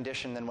better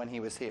condition than when he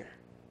was here.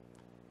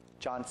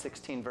 John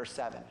 16, verse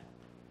 7.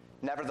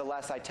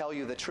 Nevertheless, I tell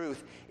you the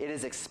truth, it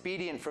is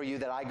expedient for you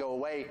that I go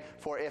away,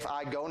 for if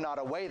I go not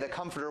away, the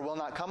Comforter will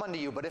not come unto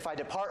you. But if I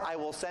depart, I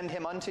will send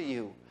him unto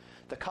you,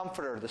 the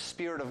Comforter, the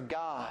Spirit of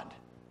God.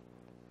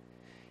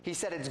 He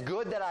said, it's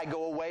good that I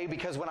go away,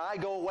 because when I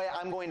go away,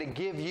 I'm going to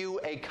give you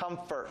a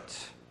comfort,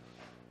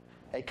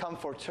 a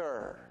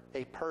comforter,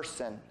 a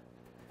person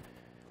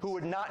who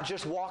would not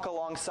just walk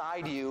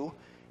alongside you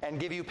and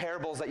give you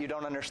parables that you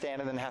don't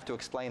understand and then have to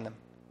explain them.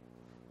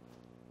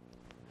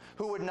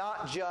 Who would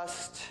not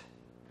just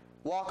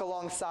walk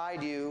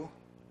alongside you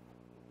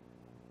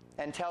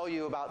and tell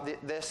you about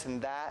this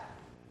and that,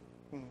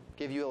 and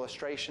give you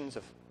illustrations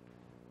of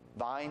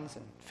vines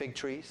and fig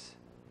trees.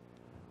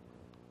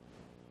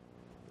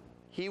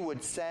 He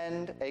would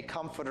send a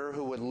comforter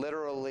who would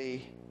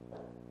literally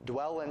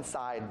dwell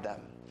inside them,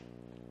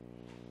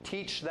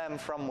 teach them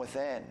from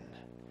within,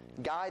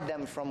 guide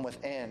them from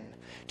within.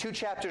 2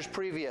 chapters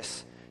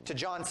previous to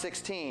John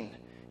 16,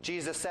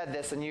 Jesus said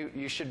this, and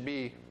you should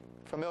be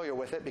familiar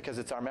with it because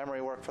it's our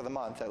memory work for the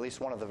month, at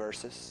least one of the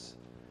verses.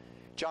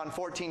 John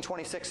 14,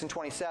 26 and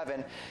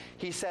 27,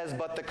 he says,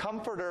 but the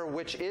Comforter,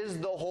 which is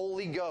the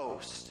Holy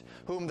Ghost,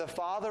 whom the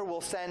Father will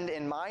send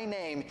in my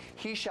name,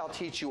 he shall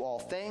teach you all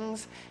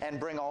things and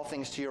bring all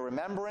things to your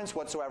remembrance,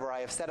 whatsoever I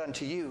have said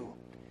unto you.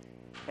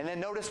 And then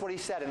notice what he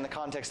said in the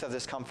context of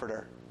this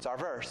Comforter. It's our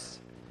verse.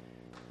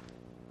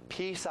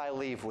 Peace I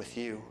leave with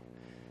you.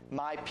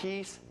 My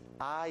peace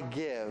I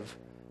give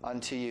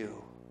unto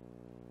you.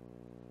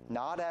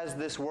 Not as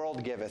this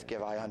world giveth,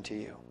 give I unto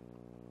you.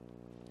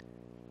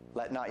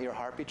 Let not your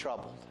heart be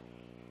troubled,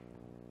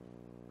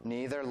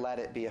 neither let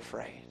it be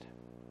afraid.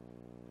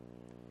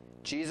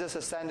 Jesus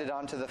ascended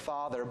unto the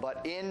Father,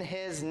 but in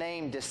his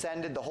name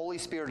descended the Holy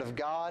Spirit of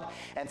God,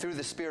 and through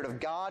the Spirit of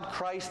God,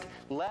 Christ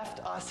left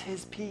us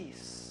his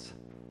peace.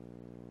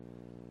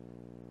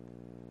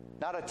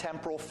 Not a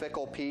temporal,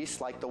 fickle peace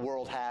like the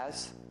world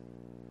has.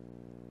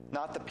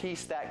 Not the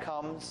peace that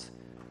comes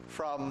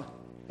from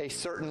a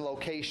certain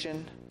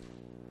location,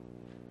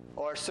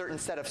 or a certain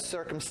set of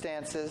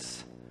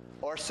circumstances,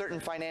 or a certain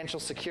financial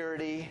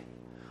security,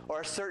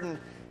 or a certain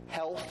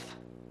health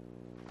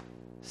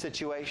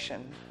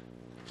situation.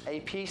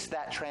 A peace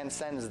that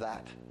transcends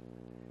that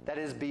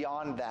is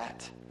beyond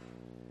that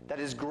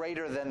is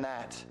greater than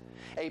that.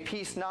 A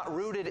peace not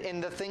rooted in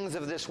the things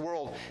of this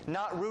world,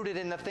 not rooted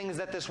in the things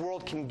that this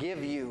world can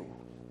give you.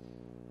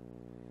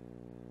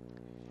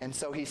 And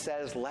so he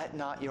says, let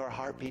not your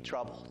heart be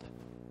troubled,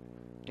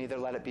 neither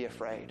let it be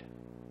afraid.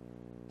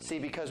 See,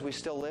 because we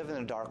still live in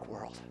a dark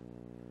world.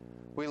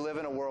 We live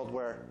in a world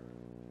where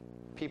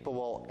people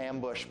will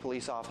ambush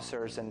police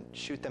officers and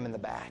shoot them in the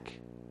back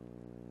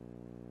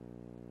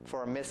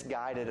for a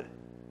misguided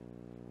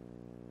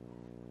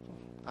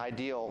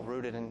ideal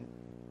rooted in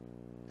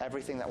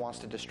everything that wants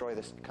to destroy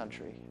this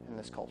country and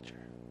this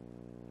culture.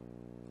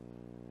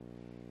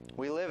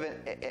 We live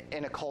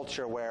in a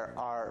culture where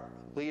our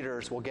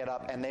leaders will get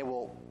up and they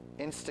will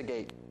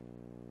instigate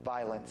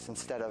violence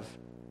instead of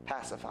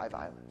pacify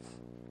violence.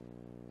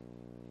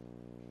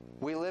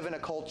 We live in a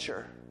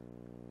culture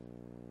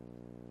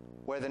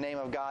where the name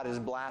of God is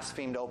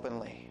blasphemed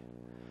openly,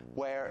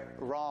 where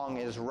wrong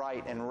is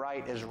right and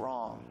right is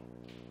wrong.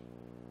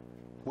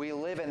 We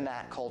live in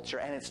that culture,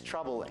 and it's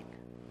troubling.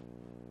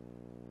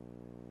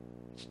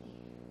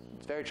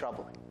 It's very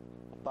troubling.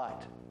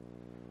 But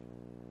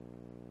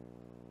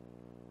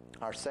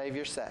our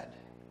Savior said,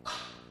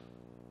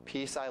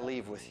 peace I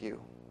leave with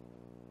you.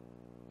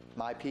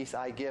 My peace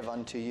I give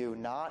unto you.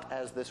 Not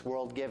as this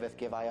world giveth,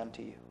 give I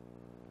unto you.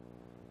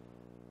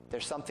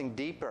 There's something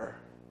deeper,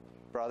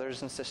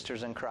 brothers and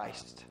sisters in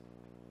Christ.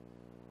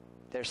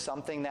 There's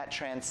something that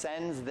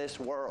transcends this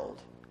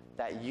world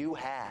that you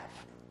have,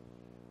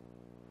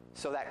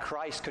 so that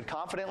Christ could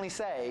confidently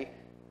say,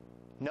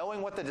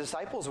 knowing what the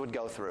disciples would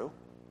go through,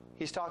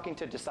 he's talking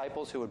to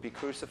disciples who would be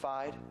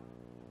crucified,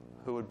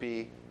 who would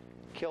be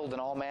killed in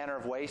all manner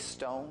of ways,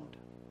 stoned,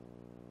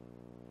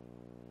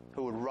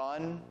 who would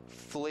run,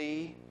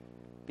 flee,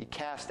 be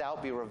cast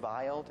out, be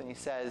reviled. And he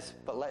says,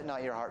 but let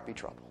not your heart be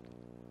troubled,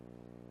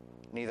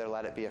 neither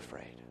let it be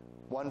afraid.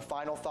 One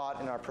final thought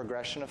in our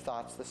progression of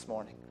thoughts this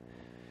morning.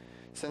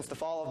 Since the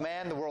fall of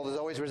man, the world has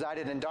always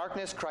resided in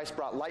darkness. Christ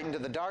brought light into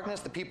the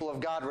darkness. The people of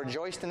God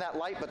rejoiced in that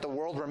light, but the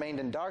world remained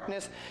in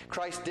darkness.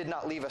 Christ did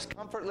not leave us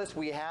comfortless.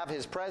 We have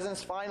his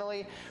presence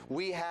finally.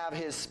 We have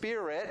his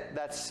Spirit.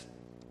 That's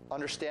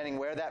understanding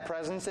where that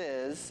presence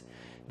is.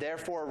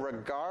 Therefore,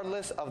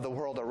 regardless of the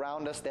world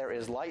around us, there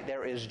is light,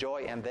 there is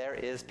joy, and there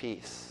is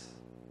peace.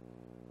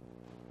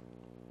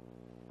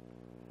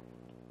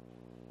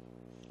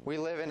 We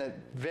live in a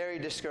very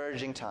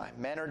discouraging time.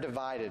 Men are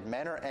divided.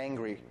 Men are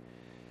angry.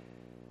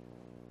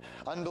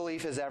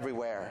 Unbelief is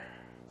everywhere.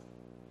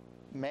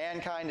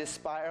 Mankind is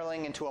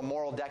spiraling into a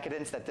moral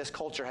decadence that this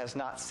culture has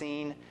not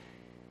seen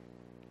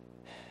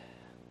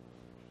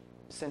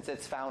since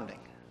its founding.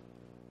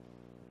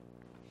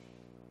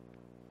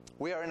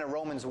 We are in a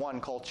Romans 1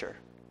 culture.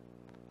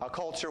 A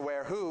culture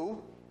where who,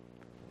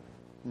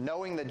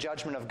 knowing the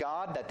judgment of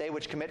God, that they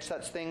which commit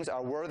such things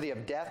are worthy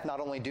of death, not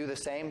only do the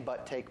same,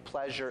 but take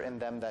pleasure in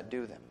them that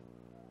do them.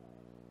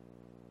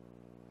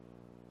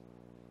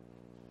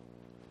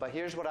 But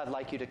here's what I'd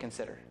like you to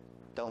consider.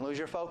 Don't lose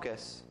your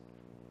focus.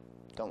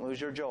 Don't lose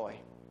your joy.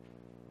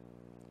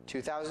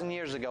 2,000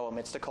 years ago,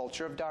 amidst a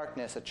culture of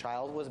darkness, a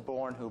child was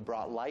born who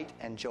brought light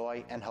and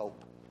joy and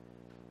hope.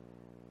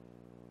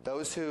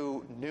 Those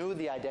who knew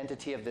the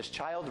identity of this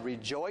child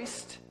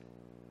rejoiced,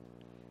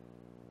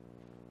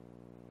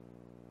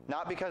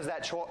 not because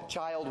that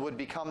child would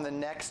become the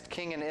next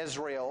king in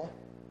Israel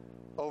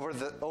over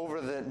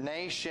the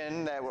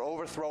nation that would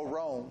overthrow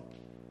Rome,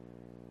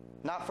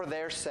 not for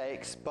their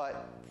sakes,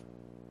 but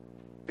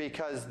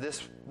because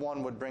this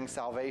one would bring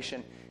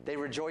salvation. They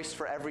rejoiced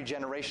for every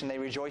generation. They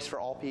rejoiced for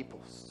all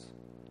peoples.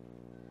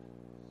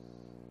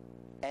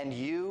 And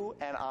you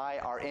and I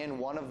are in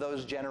one of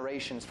those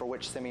generations for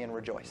which Simeon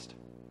rejoiced,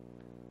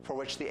 for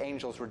which the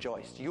angels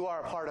rejoiced. You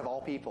are a part of all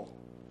people.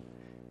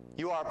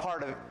 You are a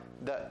part of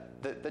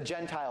the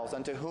Gentiles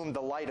unto whom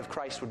the light of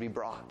Christ would be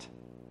brought.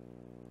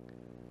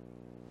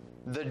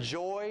 The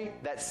joy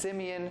that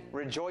Simeon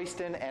rejoiced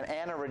in and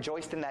Anna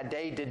rejoiced in that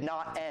day did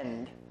not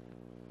end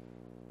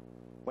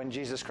when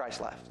Jesus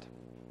Christ left.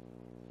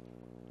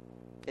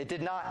 It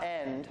did not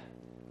end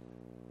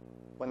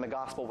when the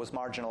gospel was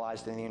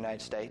marginalized in the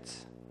United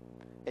States.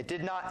 It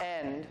did not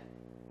end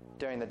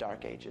during the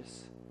Dark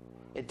Ages.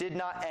 It did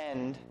not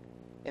end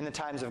in the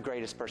times of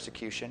greatest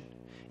persecution.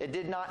 It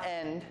did not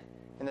end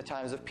in the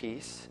times of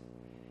peace.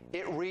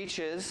 It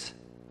reaches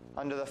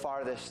unto the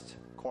farthest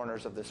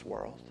corners of this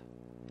world.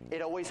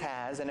 It always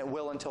has, and it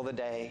will until the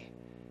day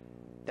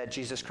that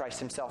Jesus Christ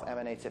himself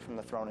emanates it from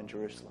the throne in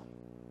Jerusalem.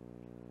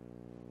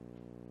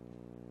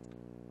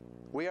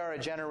 We are a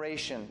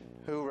generation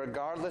who,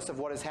 regardless of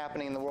what is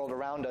happening in the world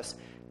around us,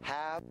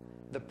 have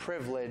the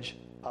privilege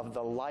of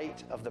the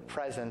light of the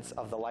presence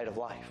of the light of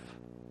life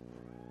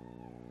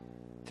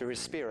through His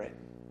Spirit,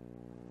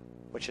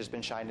 which has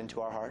been shined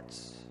into our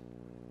hearts,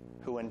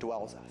 who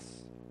indwells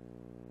us.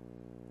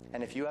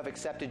 And if you have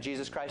accepted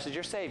Jesus Christ as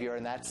your Savior,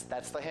 and that's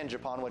the hinge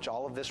upon which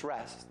all of this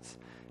rests,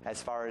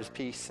 as far as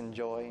peace and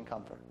joy and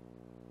comfort,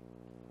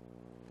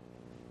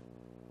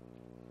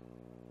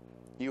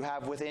 you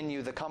have within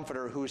you the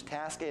Comforter whose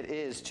task it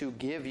is to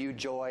give you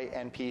joy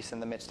and peace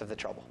in the midst of the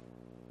trouble.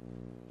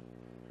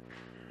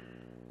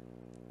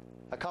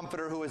 A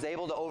Comforter who is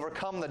able to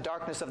overcome the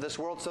darkness of this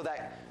world so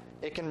that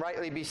it can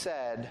rightly be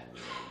said,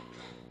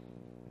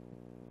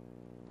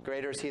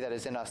 greater is He that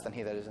is in us than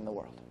he that is in the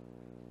world.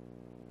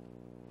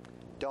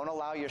 Don't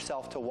allow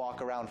yourself to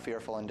walk around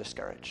fearful and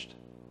discouraged.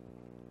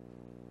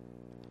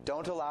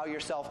 Don't allow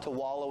yourself to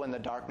wallow in the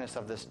darkness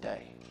of this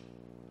day.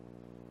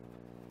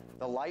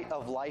 The light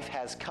of life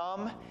has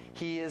come.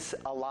 He is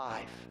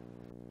alive.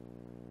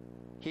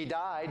 He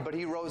died, but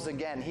He rose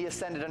again. He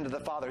ascended unto the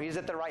Father. He's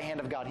at the right hand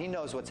of God. He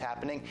knows what's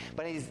happening,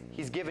 but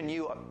He's given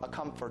you a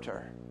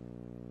comforter.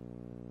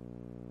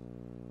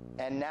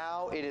 And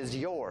now it is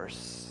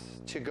yours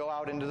to go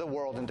out into the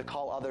world and to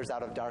call others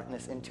out of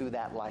darkness into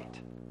that light.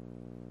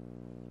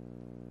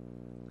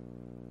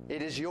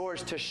 It is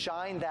yours to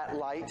shine that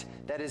light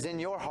that is in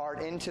your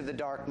heart into the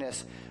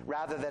darkness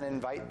rather than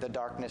invite the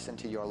darkness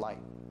into your light.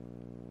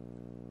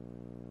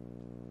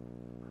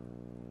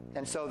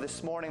 And so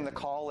this morning the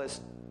call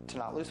is to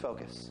not lose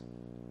focus,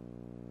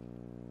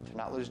 to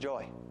not lose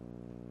joy.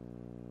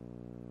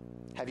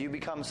 Have you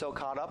become so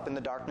caught up in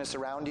the darkness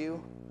around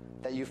you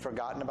that you've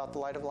forgotten about the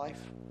light of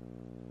life?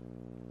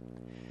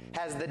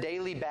 Has the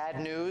daily bad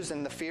news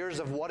and the fears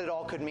of what it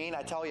all could mean?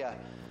 I tell you,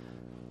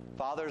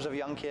 fathers of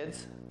young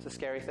kids, it's a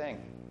scary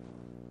thing.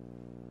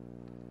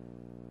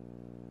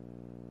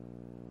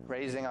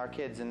 Raising our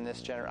kids in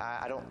this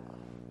generation,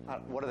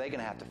 what are they going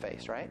to have to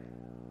face, right?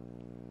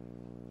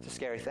 It's a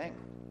scary thing.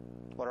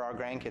 What are our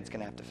grandkids going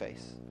to have to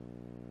face?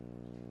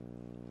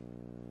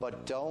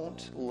 But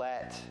don't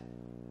let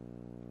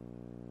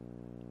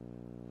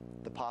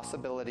the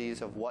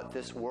possibilities of what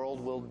this world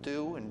will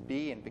do and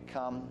be and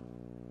become,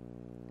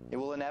 it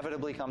will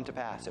inevitably come to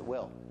pass. It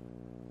will.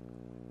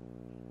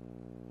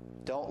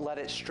 Don't let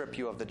it strip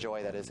you of the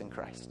joy that is in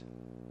Christ.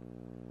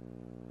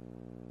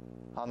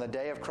 On the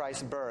day of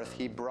Christ's birth,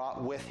 He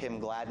brought with Him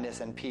gladness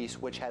and peace,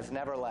 which has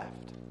never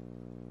left,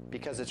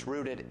 because it's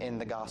rooted in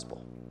the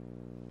gospel.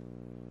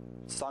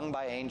 Sung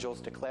by angels,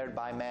 declared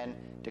by men,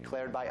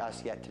 declared by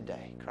us yet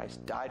today.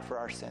 Christ died for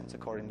our sins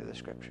according to the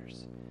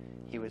Scriptures.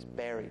 He was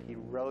buried. He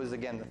rose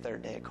again the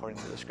third day according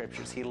to the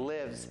Scriptures. He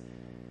lives,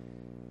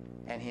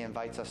 and He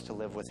invites us to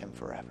live with Him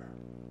forever.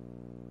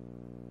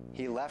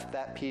 He left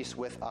that peace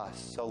with us.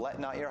 So let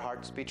not your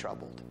hearts be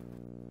troubled,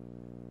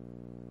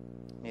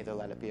 neither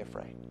let it be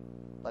afraid.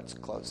 Let's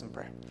close in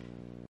prayer.